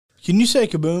Can you say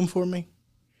kaboom for me?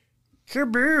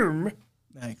 Kaboom.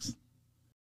 Thanks.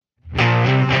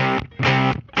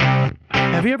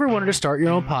 Have you ever wanted to start your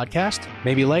own podcast?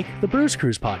 Maybe like the Bruce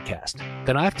Cruise podcast?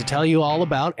 Then I have to tell you all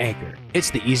about Anchor.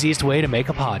 It's the easiest way to make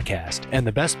a podcast. And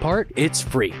the best part, it's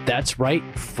free. That's right,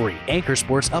 free. Anchor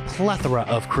sports a plethora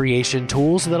of creation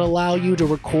tools that allow you to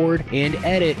record and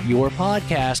edit your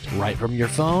podcast right from your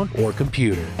phone or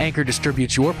computer. Anchor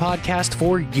distributes your podcast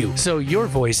for you, so your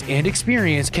voice and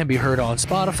experience can be heard on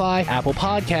Spotify, Apple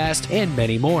Podcast, and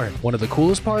many more. One of the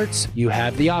coolest parts, you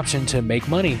have the option to make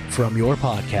money from your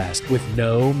podcast with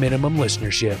no minimum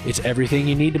listenership. It's everything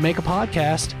you need to make a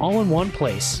podcast all in one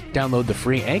place. Download the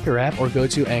free Anchor app or go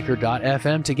to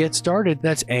anchor.fm to get started.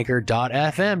 That's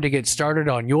anchor.fm to get started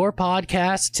on your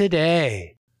podcast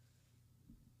today.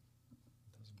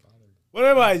 What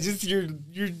am I? Just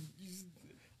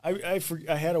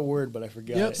I had a word, but I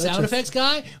forgot. Yep, it. sound effects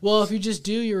guy. Well, if you just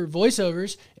do your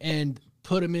voiceovers and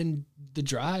put them in the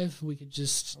drive, we could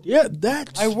just. Yeah,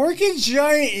 that's. I work in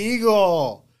Giant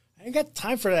Eagle. I ain't got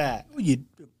time for that.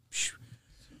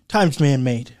 Time's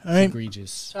man-made. All right.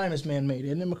 Egregious. Time is man-made,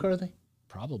 isn't it, McCarthy?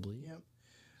 Probably. Yeah.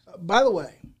 By the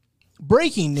way,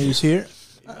 breaking news here.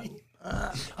 I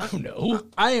don't know.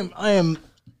 I am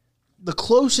the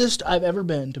closest I've ever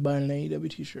been to buying an AEW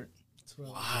T-shirt.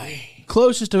 Why?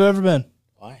 Closest I've ever been.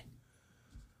 Why?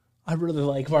 I really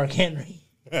like Mark Henry.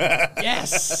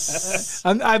 Yes.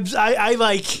 I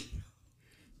like.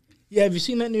 Yeah, have you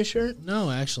seen that new shirt? No,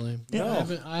 actually. Yeah. I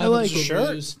haven't like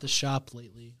used the shop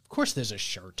lately. Of course there's a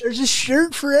shirt. There's a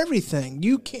shirt for everything.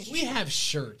 You can. We have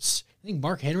shirts. I think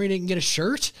Mark Henry didn't get a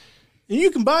shirt. And you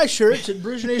can buy shirts at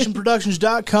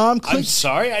BruiserNationProductions.com. I'm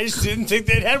sorry, I just didn't think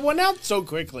they'd had one out so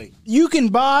quickly. You can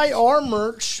buy our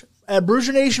merch at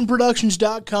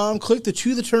BruiserNationProductions.com. Click the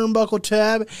To the Turnbuckle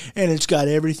tab, and it's got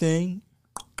everything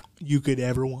you could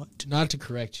ever want. Not to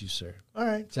correct you, sir. All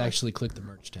right. It's actually click the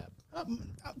merch tab.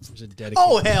 There's a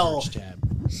dedicated hell. merch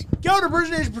tab. Go to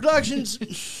Bruiser Nation Productions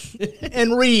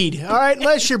and read. All right,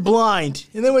 unless you're blind,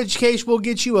 and in which case we'll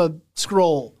get you a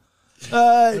scroll.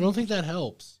 I don't think that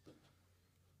helps.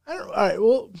 All right.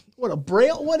 Well, what a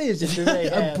braille? What is it? That they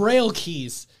have? Braille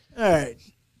keys. All right.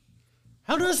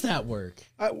 How does that work?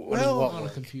 Well, On a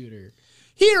computer.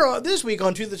 here this week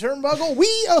on To the Turnbuckle, we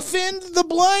offend the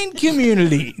blind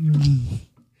community.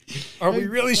 Are we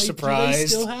really Do they surprised?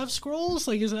 still have scrolls?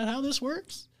 Like, is that how this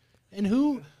works? And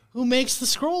who makes the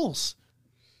scrolls?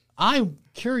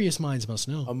 Curious minds must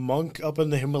know. A monk up in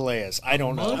the Himalayas. I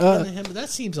don't know. That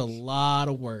seems a lot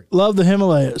of work. Love the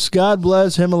Himalayas. God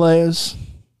bless Himalayas.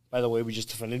 By the way, we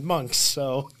just offended monks,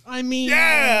 so. I mean,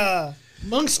 Yeah!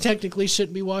 monks technically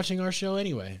shouldn't be watching our show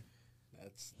anyway.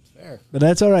 That's fair. But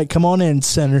that's all right. Come on in,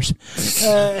 sinners.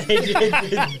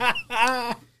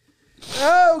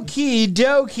 Okie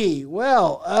dokie.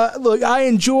 Well, look, I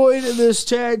enjoyed this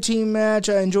tag team match.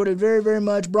 I enjoyed it very, very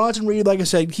much. Bronson Reed, like I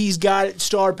said, he's got it,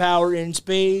 star power in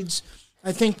spades.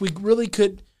 I think we really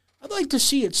could. I'd like to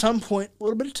see at some point, a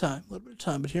little bit of time,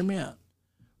 but hear me out.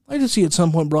 I'd like to see at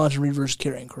some point Bronson Reed versus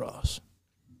Karrion Kross.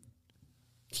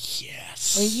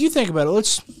 Yes. I mean, you think about it.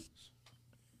 Let's,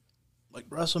 like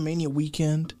WrestleMania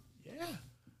weekend. Yeah.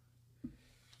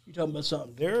 You talking about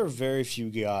something? There are very few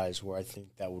guys where I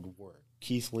think that would work.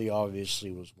 Keith Lee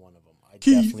obviously was one of them. I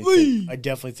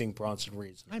definitely think Bronson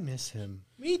Reed's. I miss him.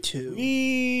 Me too.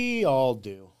 We all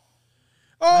do.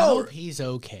 I Oh, hope he's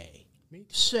okay.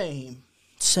 same.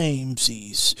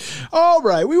 Samesies. All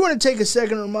right, we want to take a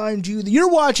second to remind you that you're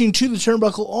watching To the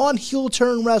Turnbuckle on Heel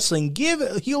Turn Wrestling. Give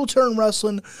Heel Turn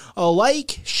Wrestling a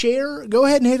like, share. Go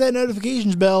ahead and hit that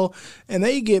notifications bell, and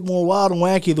they get more wild and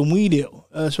wacky than we do,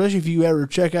 especially if you ever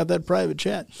check out that private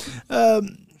chat.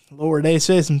 Lord, they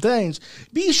say some things.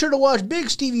 Be sure to watch Big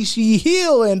Stevie C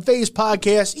Heel and Face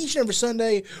podcast each and every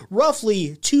Sunday,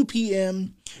 roughly 2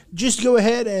 p.m. Just go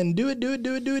ahead and do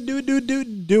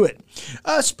it.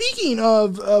 Speaking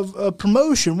of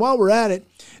promotion, while we're at it,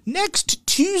 next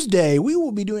Tuesday we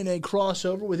will be doing a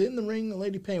crossover within the ring.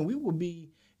 Lady Payne. We will be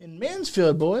in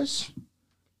Mansfield, boys.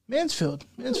 Mansfield,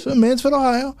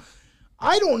 Ohio.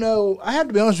 I don't know. I have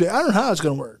to be honest with you. I don't know how it's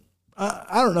going to work.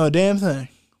 I don't know a damn thing.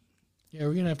 Yeah,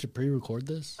 we're gonna have to pre-record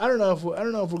this. I don't know if we're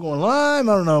going live.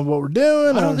 I don't know what we're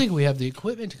doing. I don't think we have the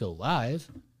equipment to go live.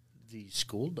 The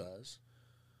school does.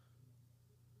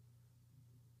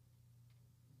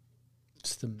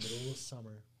 It's the middle of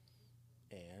summer,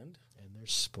 And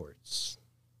there's sports.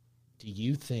 Do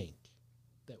you think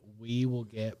that we will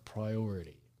get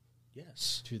priority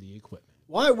yes, to the equipment?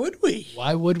 Why would we?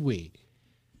 Why would we?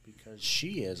 because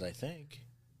she is, I think.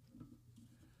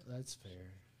 That's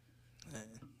fair.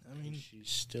 I mean, she's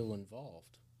still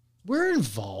involved. We're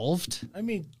involved. I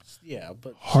mean, yeah,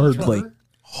 but Hardly.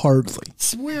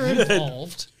 We're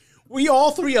involved. We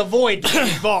all three avoid being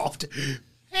involved.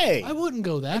 hey, I wouldn't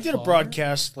go that I did a far.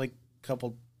 broadcast like a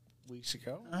couple weeks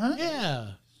ago.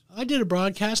 Yeah. I did a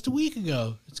broadcast a week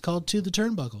ago. It's called To the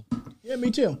Turnbuckle. Yeah,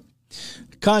 me too. What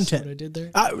I Content. did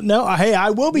there. I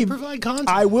will be. Provide content.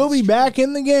 I will be back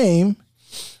in the game.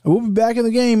 I will be back in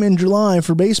the game in July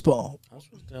for baseball. I was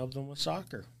supposed to help them with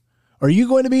soccer. Are you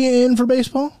going to be in for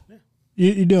baseball? Yeah.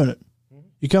 You're doing it.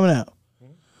 You're coming out.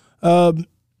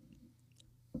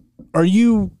 Are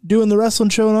you doing the wrestling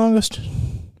show in August?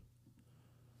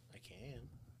 I can.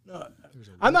 No,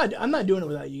 I'm not doing it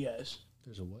without you guys.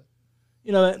 There's a what?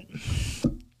 You know that.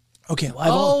 Okay. Live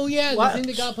Oh, on. yeah. The What? thing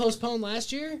that got postponed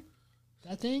last year?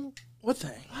 That thing? What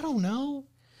thing? I don't know.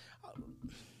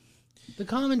 The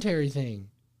commentary thing.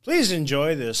 Please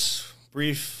enjoy this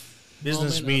brief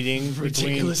business Moment of meeting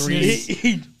between ridiculousness.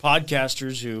 three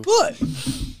podcasters who. What?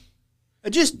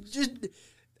 Just.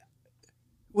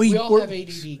 We all we're- have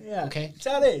ADD, Yeah. okay? That's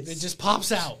how it It is. just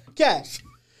pops out. Okay.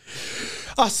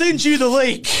 I'll send you the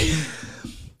link.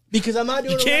 Because I'm not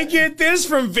doing You it can't right. get this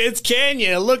from Vince, can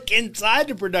you? Look inside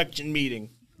the production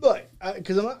meeting. Look,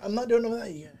 because I'm not doing it without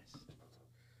you guys.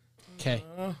 Okay.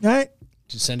 All right?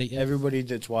 Just send it yet? Everybody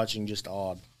that's watching just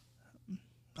awed.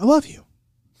 I love you.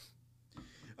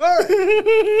 All right.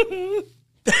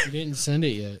 You didn't send it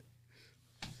yet.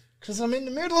 Because I'm in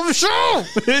the middle of a show.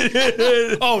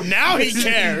 Oh, now he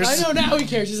cares. I know now he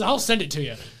cares. He says, I'll send it to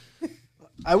you.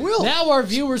 I will. Now our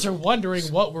viewers are wondering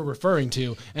what we're referring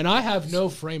to, and I have no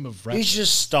frame of He's reference.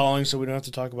 just stalling so we don't have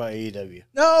to talk about AEW.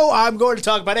 No, I'm going to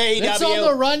talk about AEW. It's on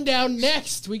the rundown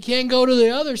next. We can't go to the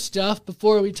other stuff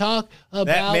before we talk about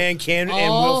That man can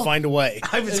and will find a way.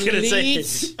 I was going to say.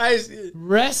 Elite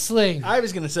wrestling. I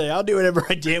was going to say, I'll do whatever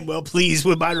I damn well please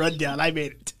with my rundown. I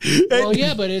made it. Well,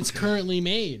 yeah, but it's currently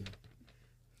made.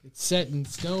 It's set in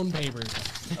stone paper.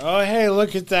 Oh, hey,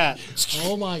 look at that.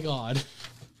 Oh my god.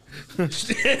 This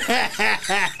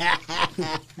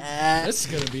is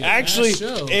gonna be a Actually, nice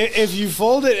show. if you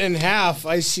fold it in half,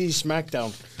 I see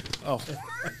SmackDown. Oh,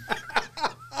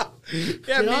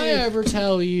 Did I ever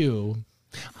tell you?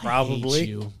 probably. I hate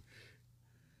you?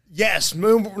 Yes,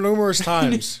 numerous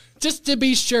times. Just to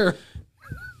be sure.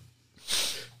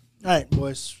 All right,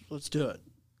 boys, let's do it.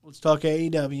 Let's talk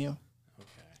AEW.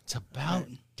 It's about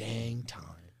dang time.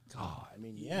 God. I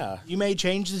mean, yeah. You may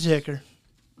change the ticker.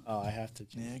 Oh, I have to.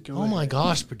 Yeah, go Oh ahead. my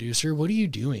gosh, producer, what are you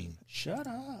doing? Shut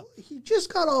up. He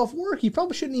just got off work. He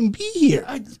probably shouldn't even be here.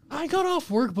 I got off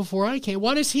work before I came.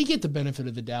 Why does he get the benefit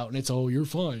of the doubt? And it's, oh, you're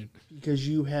fine. Because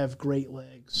you have great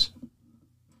legs.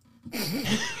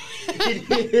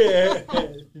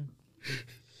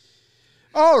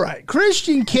 All right,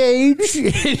 Christian Cage.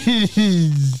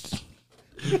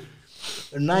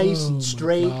 They're nice and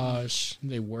straight. Gosh,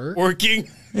 they work. Working.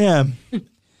 Yeah.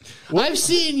 I've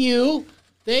seen you.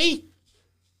 They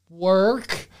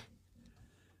work.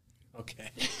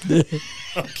 Okay.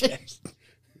 Okay.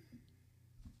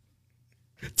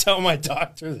 Tell my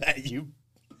doctor that you.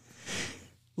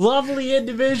 Lovely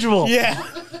individual. Yeah.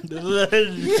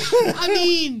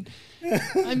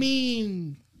 I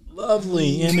mean,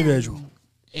 Lovely individual.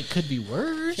 it could be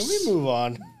worse. Can we move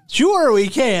on? Sure, we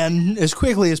can, as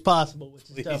quickly as possible with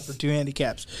the stuff for two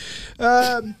handicaps.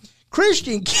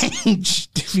 Christian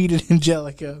Cage defeated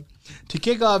Angelico to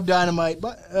kick off Dynamite.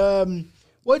 But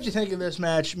what'd you think of this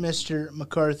match, Mr.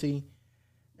 McCarthy,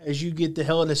 as you get the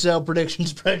Hell in a Cell prediction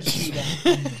spreadsheet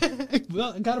out?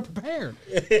 Well, gotta prepare.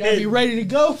 Gotta be ready to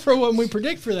go for when we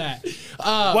predict for that.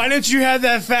 Why didn't you have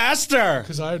that faster?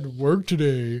 Because I had to work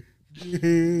today.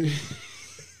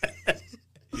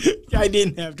 I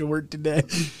didn't have to work today.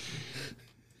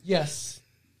 Yes.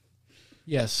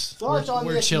 Thoughts on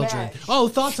we're this children. match? Oh,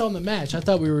 thoughts on the match. I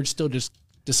thought we were still just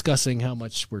discussing how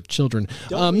much we're children.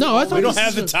 No, I thought We don't this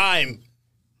have the was time.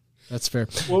 That's fair.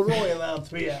 We're only allowed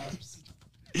 3 hours.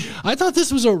 I thought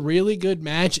this was a really good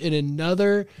match and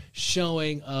another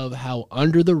showing of how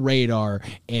under the radar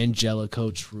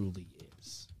Angelico truly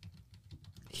is.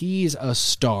 He's a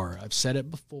star. I've said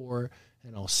it before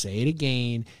and I'll say it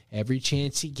again. Every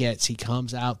chance he gets, he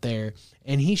comes out there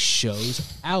and he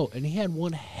shows out. And he had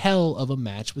one hell of a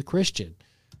match with Christian.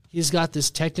 He's got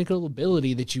this technical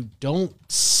ability that you don't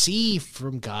see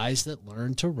from guys that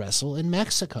learn to wrestle in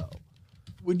Mexico.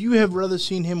 Would you have rather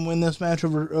seen him win this match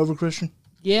over Christian?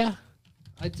 Yeah,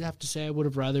 I'd have to say I would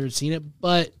have rather seen it,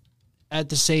 but at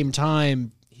the same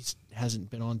time, he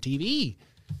hasn't been on TV.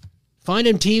 Find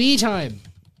him TV time,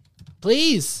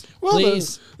 please. Well,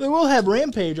 please. they will have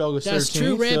Rampage August 13th. That's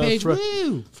true. Rampage.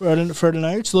 Woo! Friday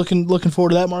nights. Looking forward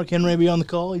to that. Mark Henry will be on the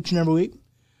call each and every week.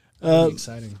 That'd be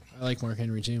exciting. I like Mark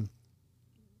Henry too.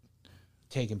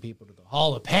 taking people to the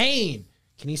Hall of Pain.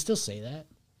 Can he still say that?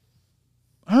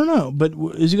 I don't know, but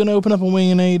is he going to open up a wing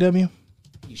in AEW?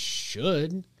 He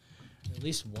should. At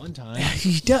least one time.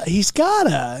 He's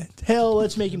gotta. Hell,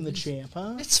 let's make him the champ,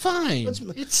 huh? It's fine.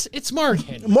 It's Mark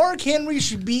Henry. Mark Henry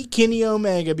should beat Kenny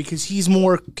Omega because he's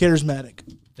more charismatic.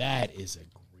 That is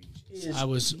egregious. I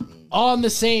was on the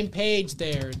same page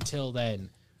there until then.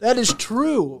 That is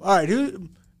true. All right,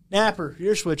 Napper,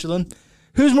 you're Switzerland.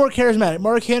 Who's more charismatic,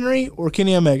 Mark Henry or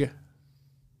Kenny Omega?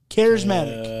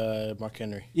 Charismatic. Mark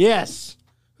Henry. Yes.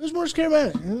 Who's more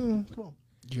charismatic? Come on.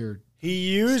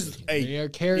 He used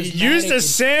charismatic. a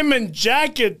salmon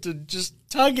jacket to just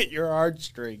tug at your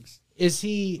heartstrings. Is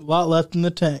he? A lot left in the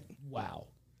tank. Wow.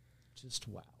 Just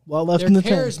wow. A lot left in the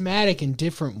tank. They're charismatic in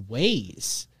different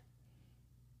ways.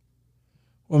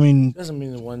 I mean, Doesn't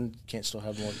mean the one can't still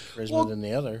have more charisma than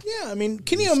the other. yeah, I mean,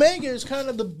 Kenny Omega is kind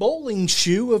of the bowling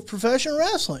shoe of professional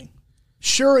wrestling.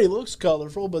 Sure, he looks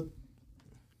colorful, but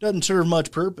doesn't serve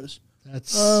much purpose.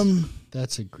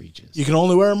 That's egregious. You can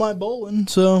only wear him at bowling,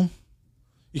 so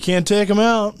you can't take him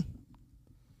out.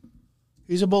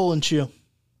 He's a bowling shoe.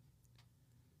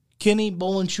 Kenny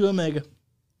Bowling Shoe Omega.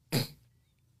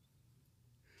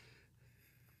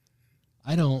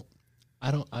 I don't.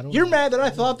 You're mad that I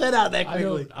thought that out that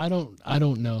quickly. I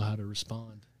don't know how to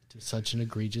respond to such an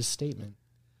egregious statement.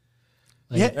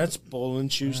 Yeah, That's bowling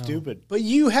shoe stupid. but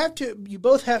you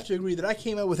both have to agree that I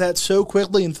came up with that so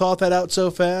quickly and thought that out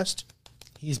so fast.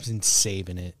 He's been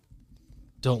saving it.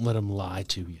 Don't let him lie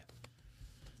to you.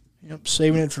 Yep,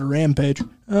 saving it for Rampage.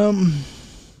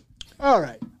 All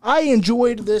right. I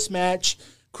enjoyed this match.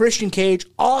 Christian Cage,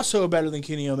 also better than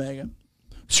Kenny Omega.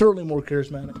 Certainly more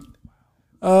charismatic.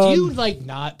 Do you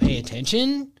not pay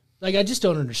attention? I just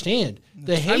don't understand.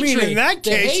 The hatred, in that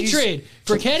case, the hatred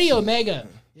for Kenny Omega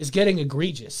is getting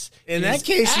egregious. In It that is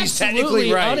case, he's technically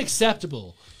absolutely right.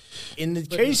 Unacceptable. In the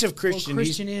case of Christian,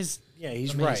 Christian he's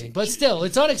amazing. right. But still,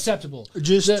 it's unacceptable.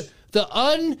 Just The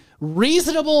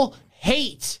unreasonable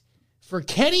hate for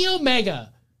Kenny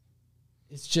Omega.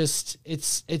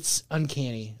 It's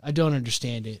uncanny. I don't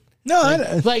understand it. no,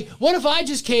 What if I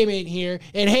just came in here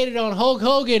and hated on Hulk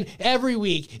Hogan every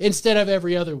week instead of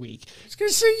every other week? I was going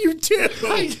to say you too.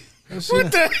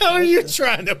 What the hell are you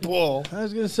trying to pull? I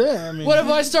was gonna say. I mean, What if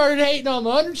I started hating on The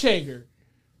Undertaker?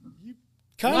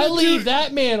 I leave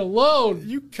that man alone.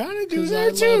 You kind of do 'Cause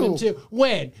I that love him too. too.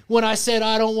 When I said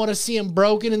I don't want to see him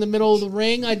broken in the middle of the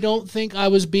ring, I don't think I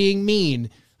was being mean.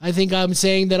 I think I'm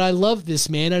saying that I love this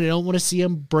man. I don't want to see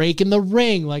him break in the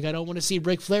ring. I don't want to see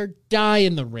Ric Flair die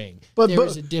in the ring. There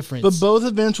is a difference. But both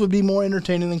events would be more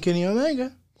entertaining than Kenny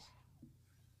Omega.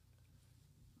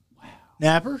 Wow.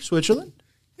 Napper, Switzerland?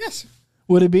 Yes.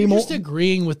 Would it be You're more? just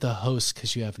agreeing with the host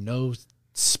because you have no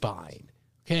spine.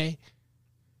 Okay?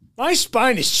 My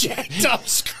spine is jacked up,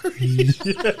 screen.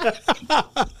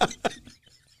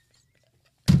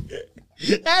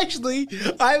 Actually,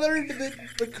 I learned that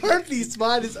McCarthy's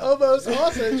spine is almost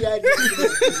also jagged.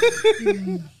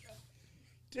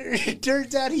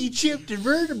 Turns out he chipped a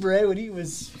vertebrae when he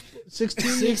was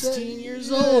 16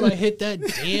 years old. I hit that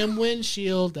damn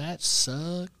windshield. That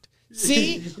sucked.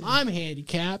 See, I'm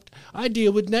handicapped. I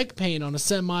deal with neck pain on a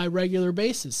semi-regular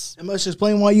basis. That must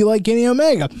explain why you like Kenny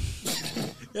Omega.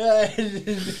 I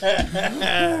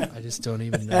just don't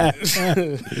even know. I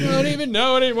don't even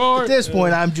know anymore. At this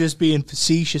point, I'm just being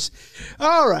facetious.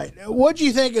 All right. What do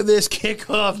you think of this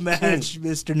kickoff match,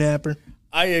 Mr. Napper?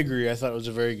 I agree. I thought it was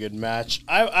a very good match.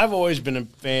 I've always been a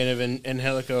fan of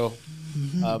Angelico.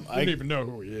 I don't even know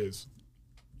who he is.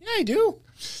 Yeah, I do.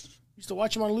 Used to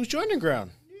watch him on Lucha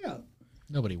Underground. Yeah.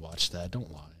 Nobody watched that.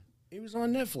 Don't lie. He was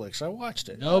on Netflix. I watched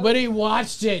it. Nobody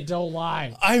watched it. Don't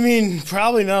lie. I mean,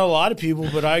 probably not a lot of people,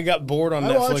 but I got bored on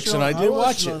Netflix and I did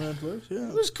watch it. On Netflix, yeah.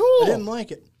 It was cool. I didn't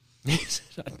like it.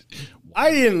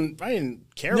 I didn't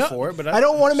care for it, but I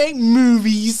don't want to make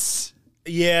movies.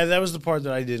 Yeah, that was the part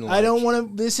that I didn't like. I don't want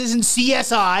to. This isn't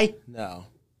CSI. No.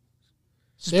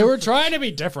 They were trying to be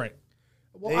different.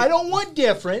 Well, I don't want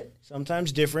different.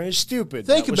 Sometimes different is stupid.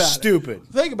 Think That was about it. stupid.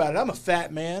 Think about it. I'm a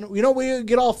fat man. You know what we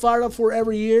get all fired up for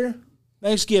every year?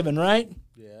 Thanksgiving, right?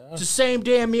 Yeah. It's the same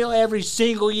damn meal every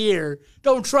single year.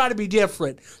 Don't try to be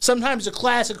different. Sometimes the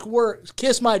classic works.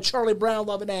 Kiss my Charlie Brown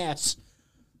loving ass.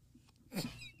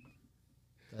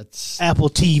 That's Apple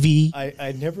TV.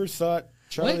 I never thought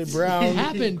Charlie what Brown.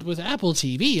 happened with Apple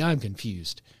TV. I'm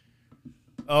confused.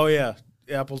 Oh yeah,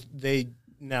 Apple. They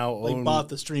now They own. bought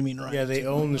the streaming rights. Yeah, they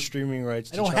own the streaming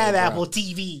rights. I don't have Apple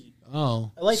TV.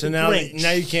 Oh. I like So the now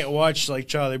Grinch. you can't watch like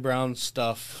Charlie Brown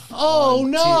stuff. Oh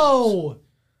on no!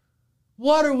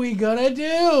 What are we gonna do?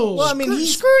 Well, I mean,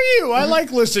 Screw you! I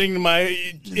like listening to my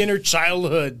inner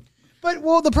childhood. But,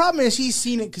 well, the problem is he's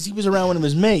seen it because he was around when it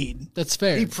was made. That's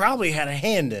fair. He probably had a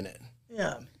hand in it.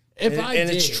 Yeah. If And, I and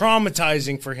did, it's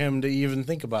traumatizing for him to even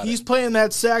think about He's it. playing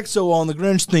that saxo on the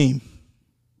Grinch theme.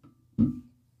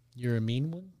 you're a mean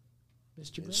one,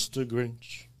 Mr. Brett? It's the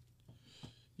Grinch.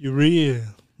 You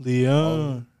really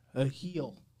are a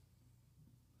heel.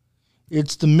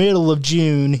 It's the middle of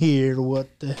June here.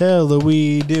 What the hell are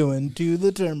we doing to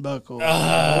the turnbuckle?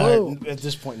 At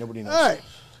this point, nobody knows. All right.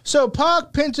 So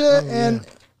Pac, Penta,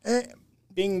 and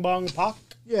Bing Bong Pock.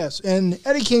 yes, and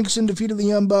Eddie Kingston defeated the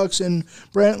Young Bucks and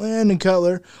Brantland and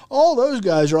Cutler. All those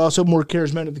guys are also more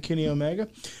charismatic than Kenny Omega.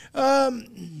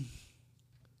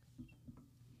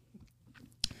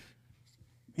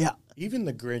 Yeah, Even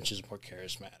the Grinch is more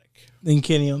charismatic. than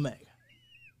Kenny Omega.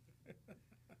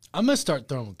 I'm gonna start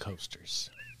throwing coasters.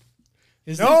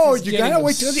 No, This is you gotta getting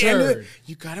wait till the end. absurd.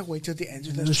 You gotta wait till the end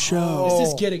of the The show. show. This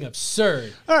is getting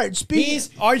absurd. All right, speaking.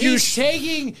 He's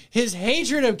taking his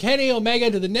hatred of Kenny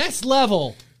Omega to the next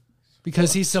level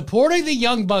because he's supporting the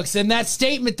Young Bucks in that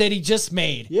statement that he just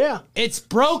made. Yeah. It's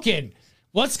broken.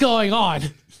 What's going on?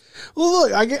 Well,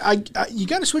 look, you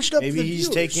got to switch it up. Maybe for the he's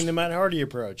viewers. taking the Matt Hardy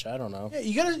approach. I don't know. Yeah,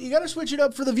 you gotta switch it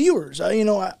up for the viewers.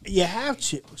 You have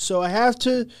to. So I have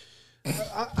to.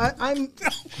 I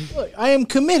am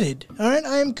committed. All right,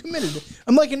 I am committed.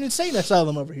 I'm like an insane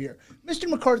asylum over here. Mr.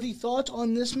 McCarthy, thoughts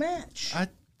on this match?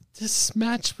 This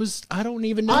match was, I don't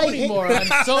even know I anymore. I'm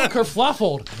so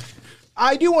kerfluffled.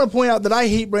 I do want to point out that I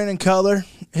hate Brandon Cutler,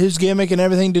 his gimmick and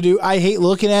everything to do. I hate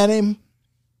looking at him.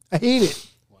 I hate it.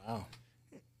 Wow.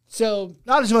 So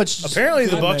Not as much. Apparently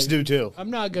the I Bucks hate- do too. I'm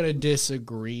not going to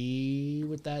disagree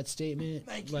with that statement.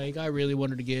 Thank you. Like, I really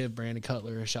wanted to give Brandon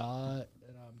Cutler a shot,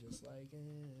 and I'm just like,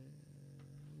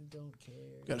 don't care.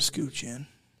 Got to scooch in.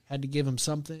 Had to give him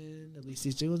something. At least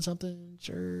he's doing something.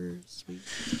 Sure, sweet.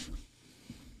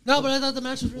 No, but I thought the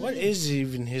match was really What good. is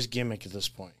even his gimmick at this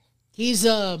point? He's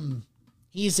a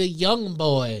young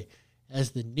boy,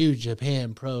 as the New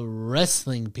Japan Pro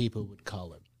Wrestling people would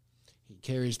call him. He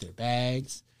carries their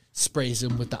bags, sprays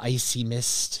them with the icy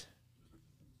mist.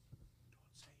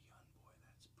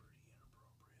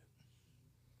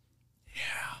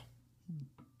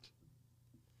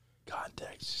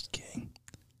 Context is king.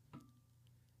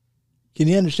 Can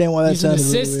you understand why that He's an sounded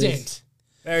really weird? assistant.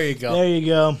 There you go. There you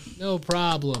go. No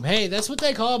problem. Hey, that's what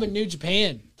they call him in New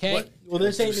Japan. Okay, What? Well,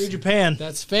 this ain't New Japan.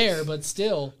 that's fair, but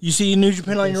still. You see New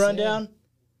Japan on They your say. rundown?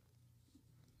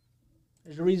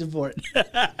 There's a reason for it.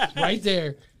 Right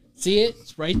there. See it?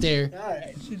 It's right there. All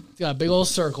right. It's got a big old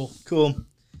circle. Cool.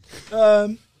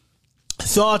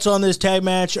 Thoughts on this tag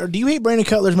match? Or do you hate Brandon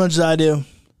Cutler as much as I do?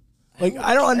 Like,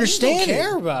 I don't I understand don't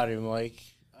care it. about him. Like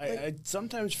I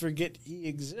sometimes forget he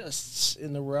exists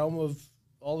in the realm of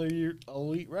all of your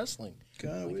elite wrestling.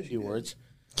 Kinda Like a wish few words.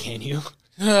 Can you?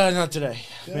 Not today.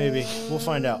 Maybe we'll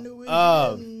find out.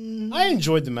 I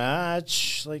enjoyed the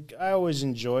match. Like I always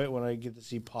enjoy it when I get to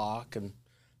see Pac and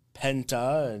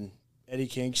Penta and Eddie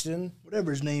Kingston. Whatever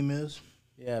his name is.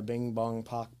 Yeah, Bing Bong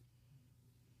Pac.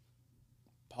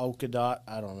 Polka Dot.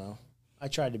 I don't know. I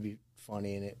tried to be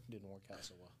funny and it didn't work out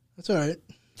so well. That's all right.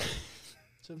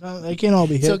 Sometimes they can't all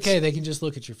be hits. It's okay. They can just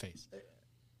look at your face.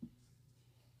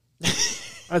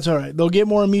 That's all right. They'll get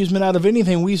more amusement out of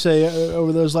anything we say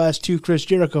over those last two Chris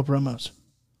Jericho promos.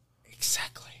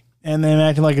 Exactly. And then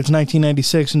acting like it's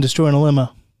 1996 and destroying a limo.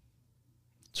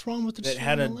 What's wrong with the That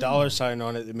had a dollar sign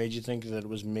on it that made you think that it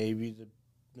was maybe the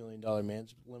 $1 Million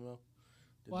Man's limo.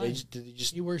 Why? Did they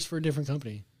just He works for a different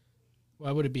company.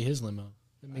 Why would it be his limo?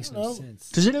 That makes no know. sense.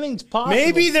 Because anything's possible.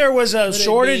 Maybe there was a it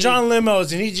shortage be- on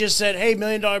limos, and he just said, "Hey, $1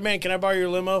 Million Man, can I borrow your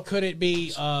limo?" Could it be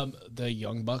the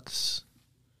Young Bucks?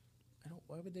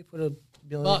 Why would they put a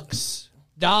billion Bucks,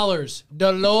 dollars,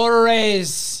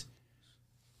 Dolores,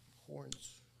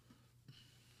 horns?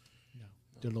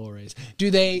 Dolores. Do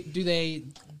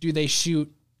they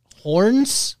shoot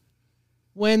horns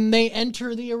when they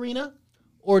enter the arena,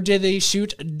 or do they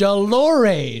shoot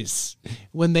Dolores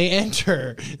when they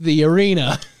enter the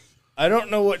arena? I don't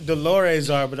know what Dolores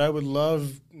are, but I would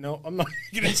love. No, I'm not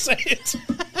going to say it.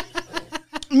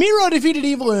 Miro defeated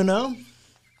Evil Uno.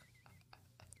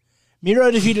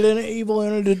 Miro defeated Evil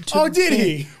Uno to Oh, did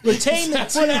he? retain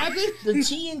That's what happened? the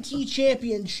TNT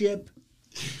Championship.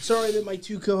 Sorry that my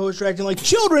two co-hosts are acting like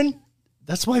children.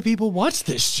 That's why people watch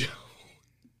this show.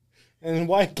 And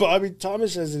why Bobby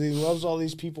Thomas says that he loves all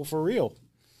these people for real.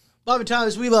 Bobby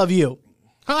Thomas, we love you.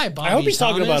 Hi, Bobby. I hope he's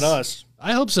talking Thomas. about us.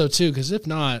 I hope so too, because if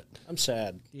not, I'm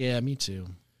sad. yeah, me too.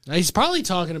 Now, he's probably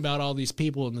talking about all these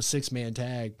people in the 6-man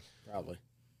tag. Probably.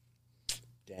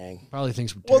 Dang. Probably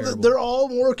thinks we're Well, terrible. they're all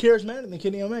more charismatic than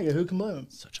Kenny Omega. Who can blame him?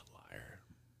 Such a liar.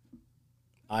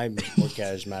 I'm more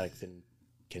charismatic than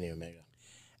Kenny Omega.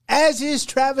 As is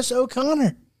Travis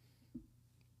O'Connor.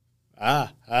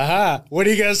 What do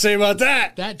you guys say about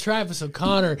that? That Travis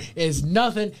O'Connor is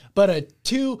nothing but a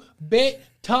 2-bit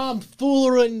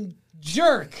tomfoolery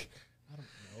jerk.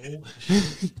 I don't know.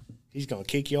 He's going to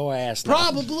kick your ass now.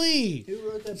 Probably. Who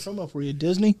wrote that promo for you,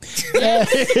 Disney?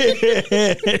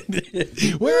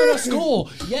 We're in a school.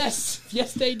 Yes,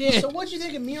 they did. So what'd you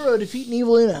think of Miro defeating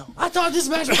Evil Uno? I thought this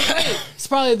match was great. It's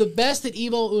probably the best that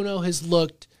Evil Uno has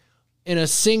looked in a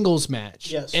singles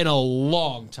match in a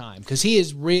long time, because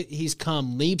he's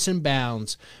come leaps and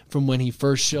bounds from when he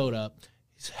first showed up.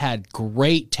 He's had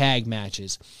great tag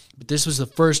matches, but this was the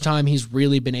first time he's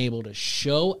really been able to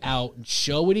show out and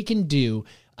show what he can do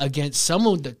against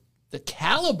someone the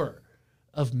caliber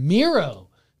of Miro,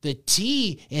 the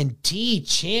TNT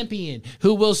champion,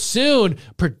 who will soon,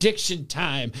 prediction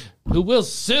time, who will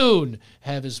soon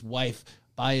have his wife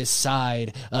by his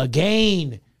side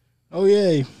again. Oh,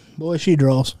 yay. Boy, she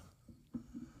draws.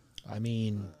 I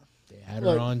mean, they had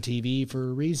her on TV for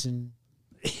a reason.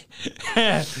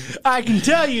 I can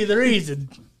tell you the reason.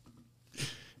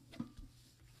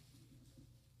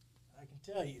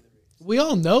 We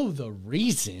all know the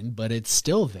reason, but it's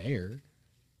still there.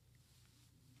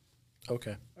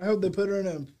 Okay. I hope they put her in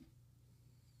a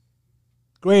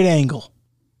great angle.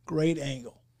 Great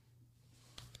angle.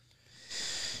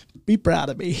 Be proud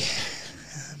of me.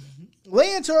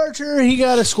 Lance Archer, he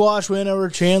got a squash win over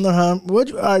Chandler Hunt. All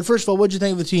right, first of all, what'd you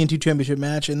think of the TNT Championship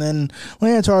match? And then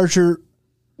Lance Archer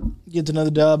gets another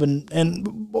dub, and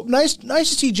nice to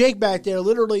see Jake back there.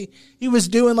 Literally, he was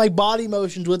doing like body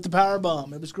motions with the power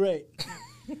bomb. It was great.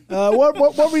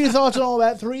 What were your thoughts on all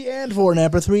that? 3 and 4,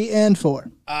 Napper. 3 and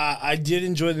 4. I did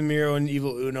enjoy the Miro and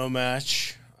Evil Uno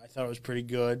match. I thought it was pretty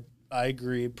good. I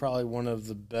agree. Probably one of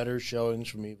the better showings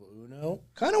from Evil Uno.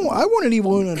 I wanted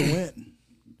Evil Uno to win.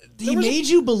 He made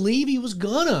you believe he was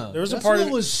gonna. There was That's a part what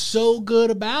of was so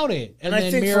good about it. And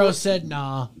then Miro said,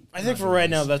 nah. I think for right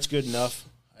now, that's good enough.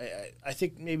 I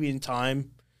think maybe in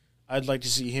time, I'd like to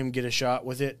see him get a shot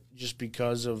with it just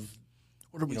because of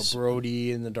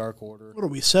Brody and the Dark Order. What are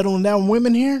we, settling down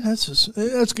women here? That's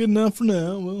good enough for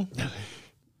now. Well,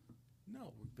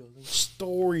 no, we're building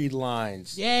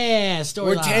storylines. Yeah, storylines.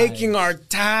 We're taking our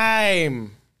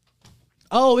time.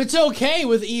 Oh, it's okay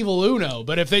with Evil Uno,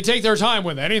 but if they take their time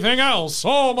with anything else,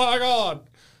 oh my God,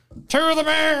 to the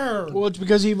mayor. Well, it's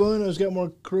because Evil Uno's got more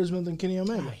charisma than Kenny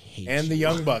Omega. And the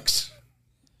Young Bucks.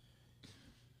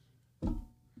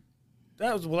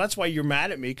 That's why you're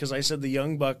mad at me, because I said the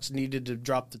Young Bucks needed to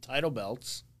drop the title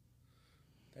belts.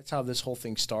 That's how this whole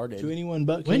thing started. To anyone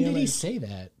but When Kenny did Omega. he say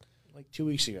that? Like 2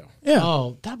 weeks ago. Yeah.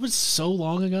 Oh, that was so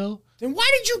long ago. Then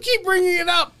why did you keep bringing it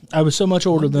up? I was so much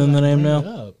older than I am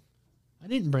now. I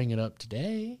didn't bring it up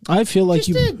today. I feel like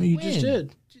you Just did. just When?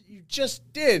 did. You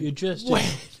just did. You just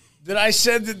did. That I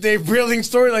said that they're building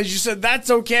storylines. You said that's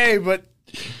okay, but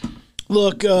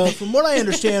Look, from what I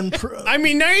understand, I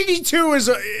mean, 92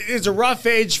 is a rough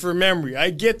age for memory. I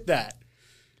get that,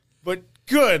 but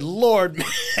good Lord,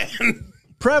 man.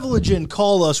 Privilegion,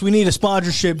 call us. We need a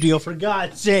sponsorship deal, for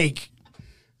God's sake.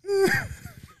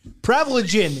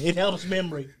 Privilegion, it helps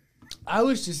memory. I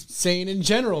was just saying in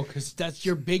general, because that's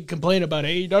your big complaint about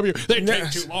AEW. They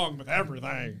take too long with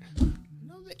everything.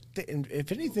 No,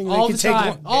 if anything, All they the can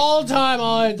time. take All the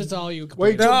time. That's all you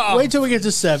complain Wait till we get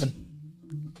to 7.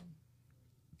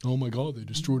 Oh my God, they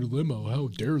destroyed a limo. How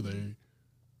dare they?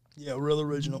 Yeah, real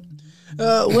original.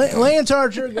 Lance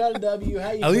Archer got a W.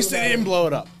 How you At least feel they about didn't it? blow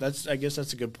it up. I guess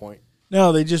that's a good point.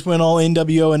 No, they just went all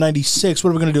NWO in 96. What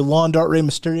are we going to do? Lawn Dart Rey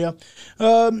Mysterio?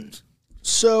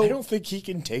 I don't think he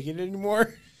can take it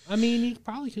anymore. I mean, he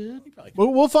probably could.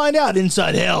 We'll find out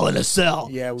inside Hell in a Cell.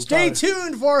 Yeah, Stay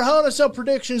tuned for our Hell in a Cell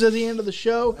predictions at the end of the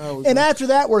show. And after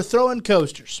that, we're throwing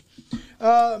coasters.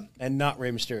 And not Rey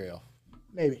Mysterio.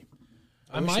 Maybe.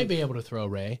 I might be able to throw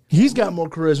Ray. He's got more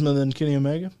charisma than Kenny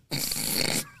Omega.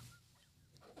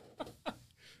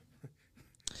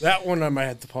 That one I might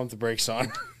have to pump the brakes on.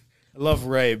 I love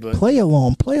Ray, but Play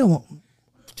along.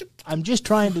 I'm just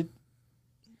trying to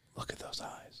look at those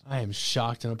eyes. I am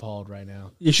shocked and appalled right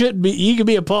now. You shouldn't be. You can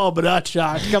be appalled, but not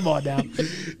shocked. Come on now.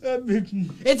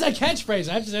 It's a catchphrase.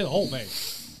 I have to say the whole thing.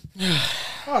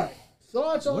 All right.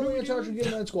 Thoughts on Lance Archer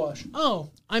getting that squash?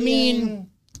 Oh, I mean,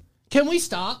 can we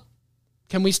stop?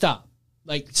 Can we stop?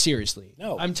 Like, seriously.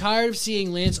 No. I'm tired of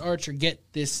seeing Lance Archer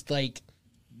get this, like,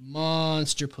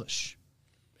 monster push.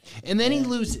 And then he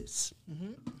loses.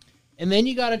 Mm-hmm. And then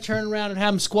you got to turn around and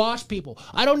have him squash people.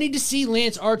 I don't need to see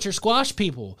Lance Archer squash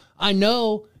people. I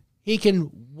know he can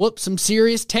whoop some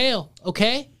serious tail,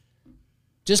 okay?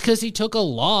 Just because he took a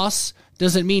loss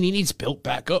doesn't mean he needs built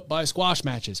back up by squash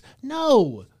matches.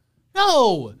 No.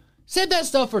 No! Save that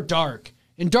stuff for Dark.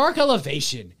 In Dark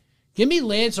Elevation, give me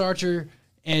Lance Archer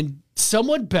and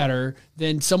someone better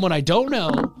than someone I don't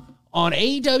know on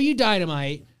AEW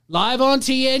Dynamite, live on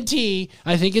TNT.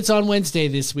 I think it's on Wednesday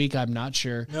this week. I'm not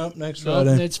sure. Nope, next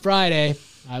Friday. It's Friday.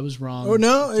 I was wrong. Oh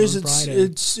no, it's Friday.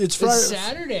 it's Friday. It's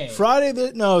Saturday.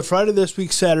 Friday this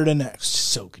week, Saturday next.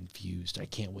 So confused. I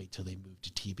can't wait till they move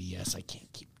to TBS. I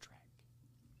can't keep track.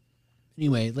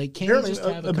 Anyway, like, can't Apparently, just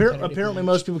have a apparently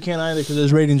most people can't either because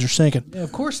those ratings are sinking. Yeah,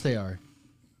 of course they are.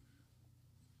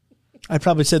 I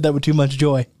probably said that with too much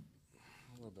joy.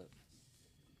 A little bit.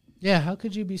 Yeah, how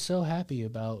could you be so happy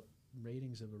about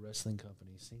ratings of a wrestling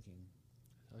company sinking?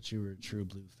 I thought you were a true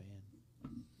blue fan.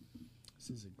 This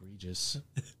is egregious.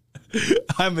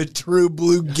 I'm a true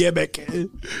blue gimmick.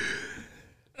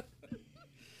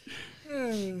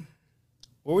 What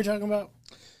were we talking about?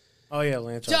 Oh, yeah,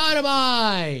 Lance Archer.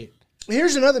 Dynamite!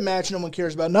 Here's another match no one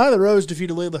cares about. Nyla Rose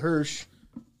defeated Layla Hirsch.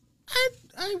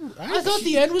 I thought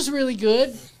the end was really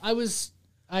good. I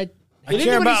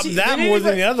care about that more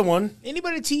than the other one.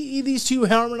 Anybody TE these two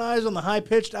harmonize on the high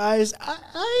pitched eyes?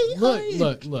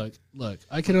 Look.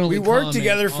 I can only. We worked comment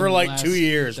together on for the like last- 2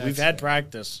 years. That's We've had fair.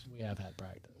 practice. We have had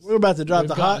practice. We're about to drop We've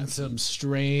the gotten hot. some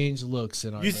strange looks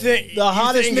in our. You think The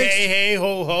hottest you think mix- Hey Hey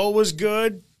Ho Ho was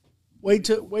good? Wait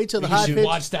till the You high should pitched.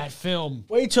 watch that film.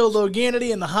 Wait till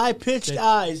Loganity and the high pitched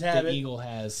eyes have The it. Eagle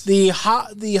has. The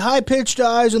high pitched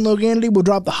eyes and Loganity will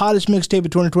drop the hottest mixtape of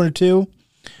 2022.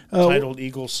 Titled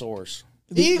Eagle Source.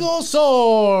 Eagle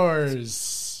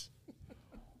soars.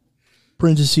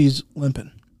 Parentheses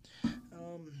limping.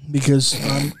 Because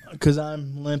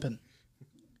I'm limping.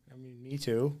 I mean, me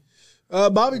too.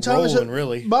 Bobby Thomas. Rolling,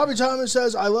 really. Bobby Thomas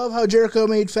says, "I love how Jericho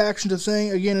made factions a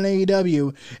thing again in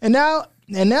AEW, and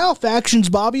now factions,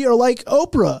 Bobby, are like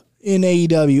Oprah in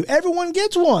AEW. Everyone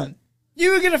gets one.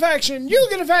 You get a faction. You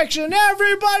get a faction.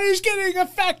 Everybody's getting a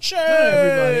faction.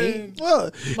 Everybody.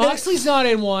 Well, Moxley's not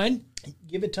in one.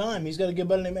 give it time. He's got to get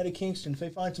buddy named Eddie Kingston if they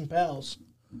find some pals.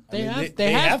 They I mean, have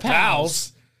they have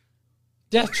pals.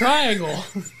 Death Triangle.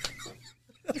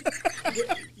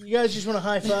 You guys just want to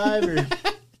high five or?"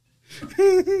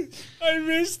 I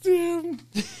missed him.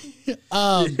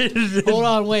 Hold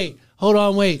on,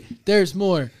 wait. There's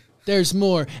more.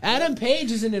 Adam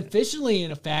Page isn't officially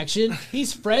in a faction.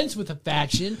 He's friends with a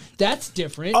faction. That's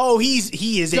different. Oh, he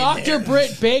is Dr. in there.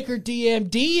 Britt Baker,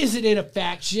 DMD, isn't in a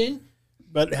faction.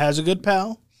 But has a good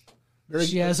pal.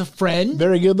 She has a friend.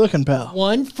 Very good looking pal.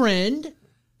 One friend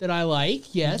that I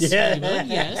like. Yes. Yeah. Ava,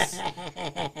 yes.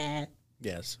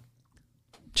 Yes.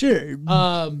 Sure.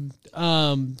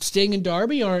 Sting and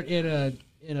Darby aren't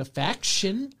in a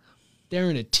faction. They're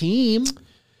in a team.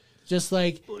 Just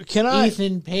like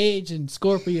Ethan Page and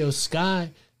Scorpio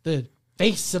Sky, the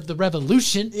face of the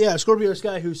revolution. Yeah, Scorpio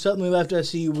Sky, who suddenly left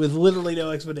SCU with literally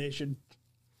no explanation.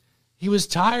 He was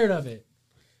tired of it.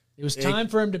 It was time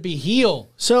for him to be heel.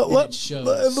 So, It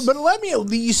let me at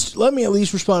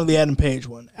least respond to the Adam Page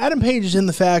one. Adam Page is in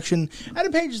the faction.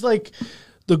 Adam Page is like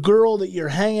the girl that you're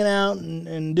hanging out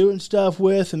and doing stuff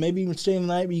with, and maybe even staying the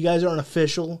night, but you guys aren't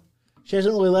official. She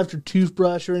hasn't really left her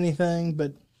toothbrush or anything,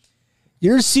 but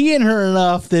you're seeing her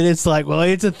enough that it's like, well,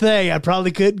 it's a thing. I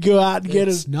probably could go out and get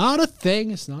it. It's not a thing.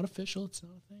 It's not official. It's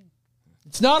not a thing.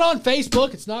 It's not on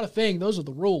Facebook. It's not a thing. Those are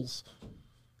the rules.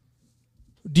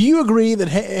 Do you agree that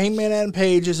Hangman Adam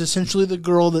Page is essentially the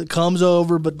girl that comes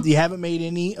over, but you haven't made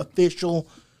any official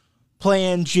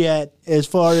plans yet as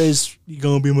far as you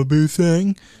gonna be my boo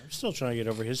thing? I'm still trying to get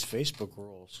over his Facebook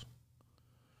rules.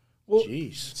 Well,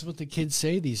 Jeez. That's what the kids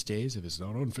say these days. If it's not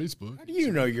on Facebook, How do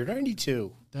you know you're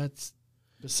 92? that's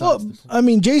besides. well, I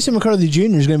mean, Jason McCarthy Jr.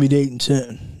 is going to be dating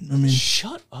soon. I mean,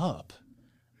 Shut up.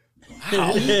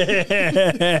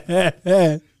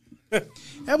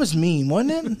 that was mean,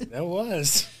 wasn't it? That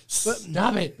was.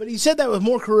 Stop it. But he said that with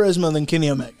more charisma than Kenny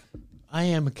Omega. I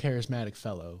am a charismatic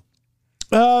fellow.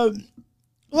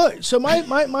 Look, so my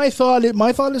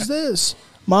thought is this.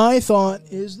 My thought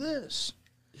is this.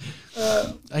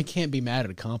 I can't be mad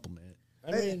at a compliment.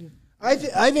 I mean, I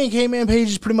think Hangman Page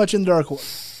is pretty much in the dark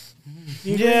horse.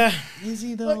 yeah. Is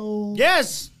he though?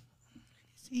 Yes.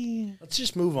 Is he? Let's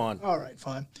just move on. All right,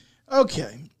 fine.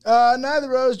 Okay. Neither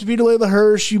Rose defeated Layla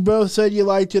Hirsch. You both said you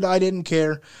liked it. I didn't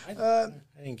care. I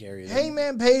didn't care either.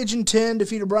 Hangman Page and 10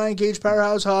 defeated Brian Cage,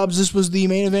 Powerhouse Hobbs. This was the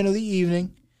main event of the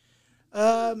evening.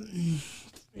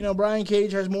 Brian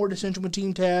Cage has more dissension with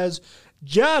Team Taz.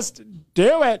 Just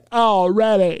do it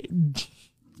already.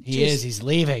 He's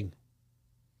leaving.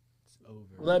 It's over.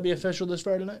 Will that be official this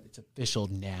Friday night? It's official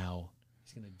now.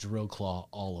 He's going to drill claw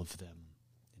all of them.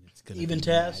 And it's going to Even be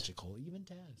Taz? magical. Even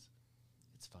Taz.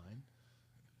 It's fine.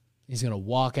 He's going to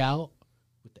walk out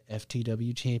with the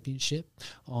FTW championship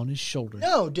on his shoulder.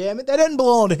 No, damn it. That didn't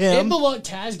belong to him.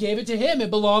 Taz gave it to him. It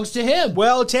belongs to him.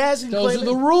 Well, Taz can Those claim are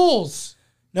the it. rules.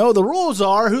 No, the rules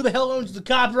are who the hell owns the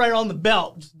copyright on the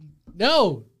belt?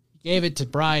 No. He gave it to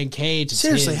Brian Cage.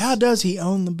 Seriously, how does he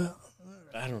own the belt?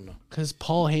 I don't know. Because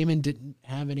Paul Heyman didn't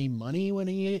have any money when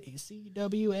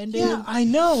CW ended. Yeah, I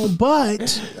know,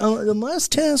 but unless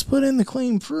Taz put in the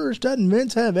claim first, doesn't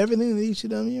Vince have everything in the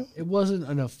ECW? It wasn't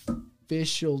an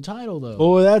official title, though.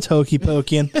 Boy, that's hokey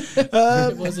pokey.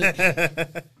 It wasn't.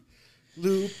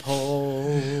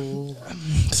 Loophole.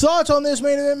 Thoughts on this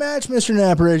main event match, Mr.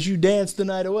 Napper, as you danced the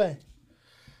night away?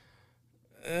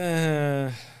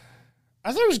 I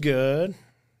thought it was good.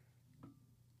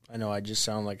 I know I just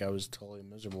sound like I was totally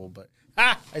miserable, but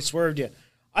I swerved you.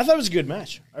 I thought it was a good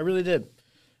match. I really did.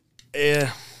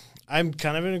 I'm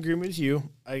kind of in agreement with you.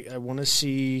 I want to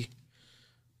see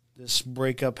this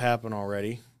breakup happen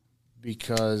already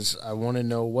because I want to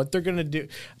know what they're going to do.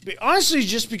 Honestly,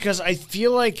 just because I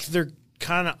feel like they're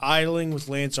kind of idling with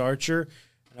Lance Archer,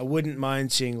 and I wouldn't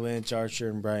mind seeing Lance Archer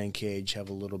and Brian Cage have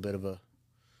a little bit of a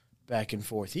back and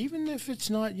forth, even if it's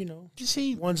not,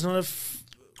 See, one's not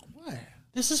what?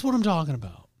 this is what I'm talking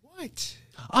about. What?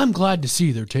 I'm glad to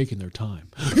see they're taking their time.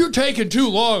 You're taking too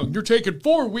long. You're taking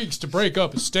 4 weeks to break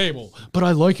up a stable. But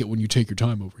I like it when you take your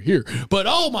time over here. But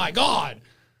oh my God.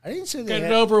 I didn't say they Get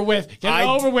had, it over with. Get it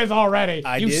over with already.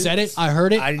 You didn't- said it. I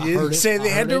heard it. I heard didn't it. say they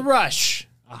I had heard to it. rush.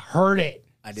 I heard it.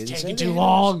 I didn't It's say taking they too had to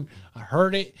long. I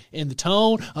heard it in the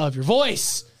tone of your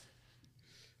voice.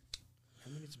 I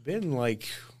mean, it's been like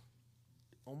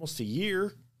almost a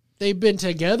year. They've been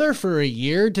together for a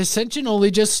year. Dissension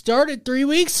only just started 3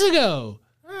 weeks ago.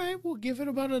 All right, we'll give it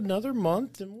about another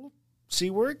month and we'll see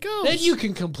where it goes. Then you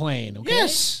can complain, okay?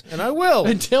 Yes, and I will.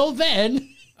 Until then,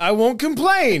 I won't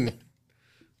complain.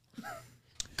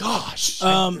 gosh.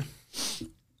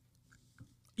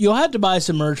 You'll have to buy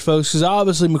some merch, folks, because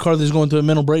obviously McCarthy's going through a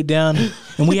mental breakdown,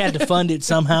 and we had to fund it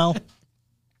somehow.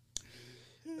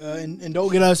 And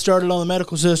don't get us started on the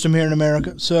medical system here in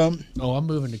America. So, I'm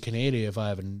moving to Canada if I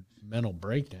have a mental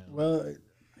breakdown. well,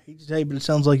 I hate to tell you, but it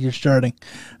sounds like you're starting.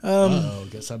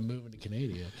 Guess I'm moving to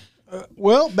Canada.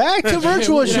 Well, back to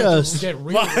virtual shows. Get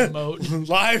real remote.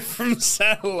 Live from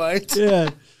satellite. Yeah.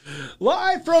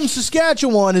 Live from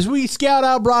Saskatchewan as we scout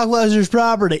out Brock Lesnar's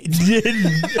property.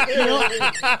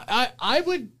 I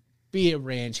would be a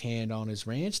ranch hand on his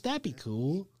ranch. That'd be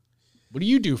cool. What do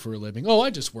you do for a living? Oh, I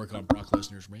just work on Brock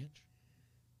Lesnar's ranch.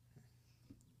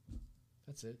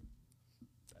 That's it.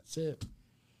 That's it.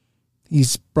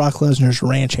 He's Brock Lesnar's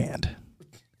ranch hand.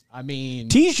 I mean,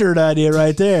 T-shirt idea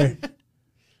right there.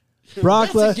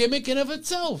 Brock that's a Lesnar. gimmick in of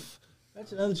itself.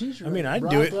 That's another T-shirt. I mean, I'd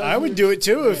do it. I would do it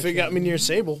too if it got me near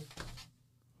Sable.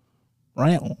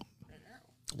 Right.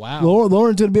 Wow.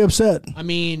 Lauren's gonna be upset. I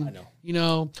mean,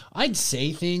 I'd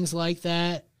say things like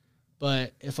that,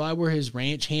 but if I were his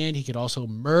ranch hand, he could also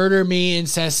murder me in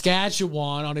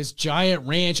Saskatchewan on his giant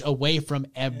ranch away from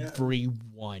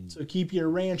everyone. So keep your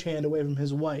ranch hand away from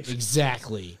his wife.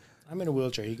 Exactly. I'm in a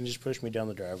wheelchair. He can just push me down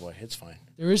the driveway. It's fine.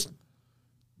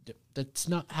 That's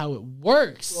not how it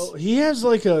works. Well, he has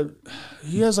like a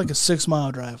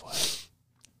 6-mile driveway,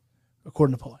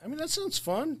 according to Paul. I mean, that sounds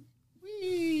fun.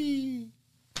 Whee!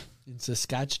 In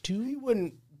Saskatchewan? He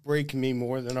wouldn't break me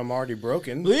more than I'm already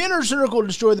broken. The inner circle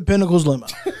destroyed the Pinnacle's limo.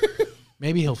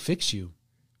 Maybe he'll fix you.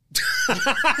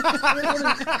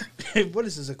 What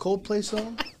is this? A Coldplay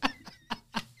song?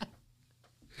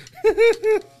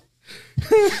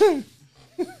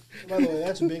 By the way,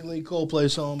 that's a big league Coldplay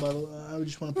song. By the way, I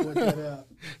just want to point that out.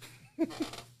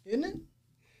 Isn't it?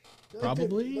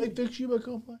 Probably. Like Fix You by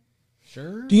Coldplay.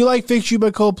 Sure. Do you like Fix You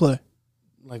by Coldplay?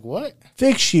 Like what?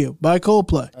 Fix You by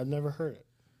Coldplay. I've never heard it.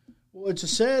 Well, it's a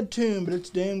sad tune, but it's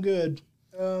damn good.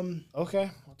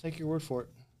 Okay, I'll take your word for it.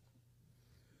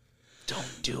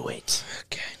 Don't do it.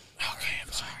 Okay. Okay,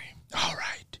 I'm sorry. All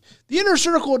right. The inner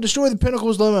circle destroyed the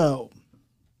Pinnacle's limo.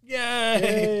 Yay!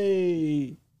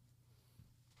 Hey.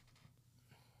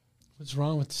 What's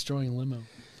wrong with destroying a limo?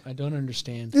 I don't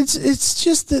understand. It's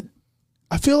just that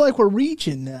I feel like we're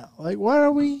reaching now. Like, why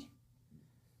are we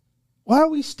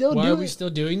still Why doing are we it? still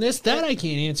doing this? That I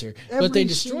can't answer. Every But they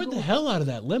destroyed single- the hell out of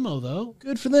that limo, though.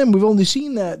 Good for them. We've only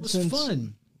seen that It was since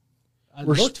fun. It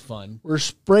We're- looked fun. we're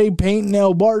spray painting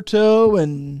El Barto,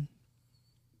 and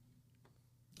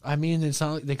I mean, it's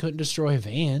not like they couldn't destroy a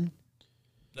van.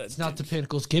 It's not the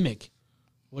Pinnacle's gimmick.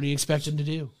 What do you expect them to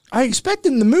do? I expect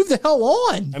them to move the hell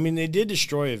on. I mean, they did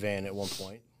destroy a van at one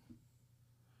point,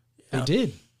 They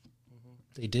did.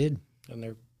 They did. and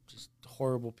they're just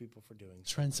horrible people for doing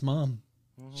so. Trent's mom.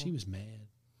 She was mad.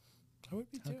 I would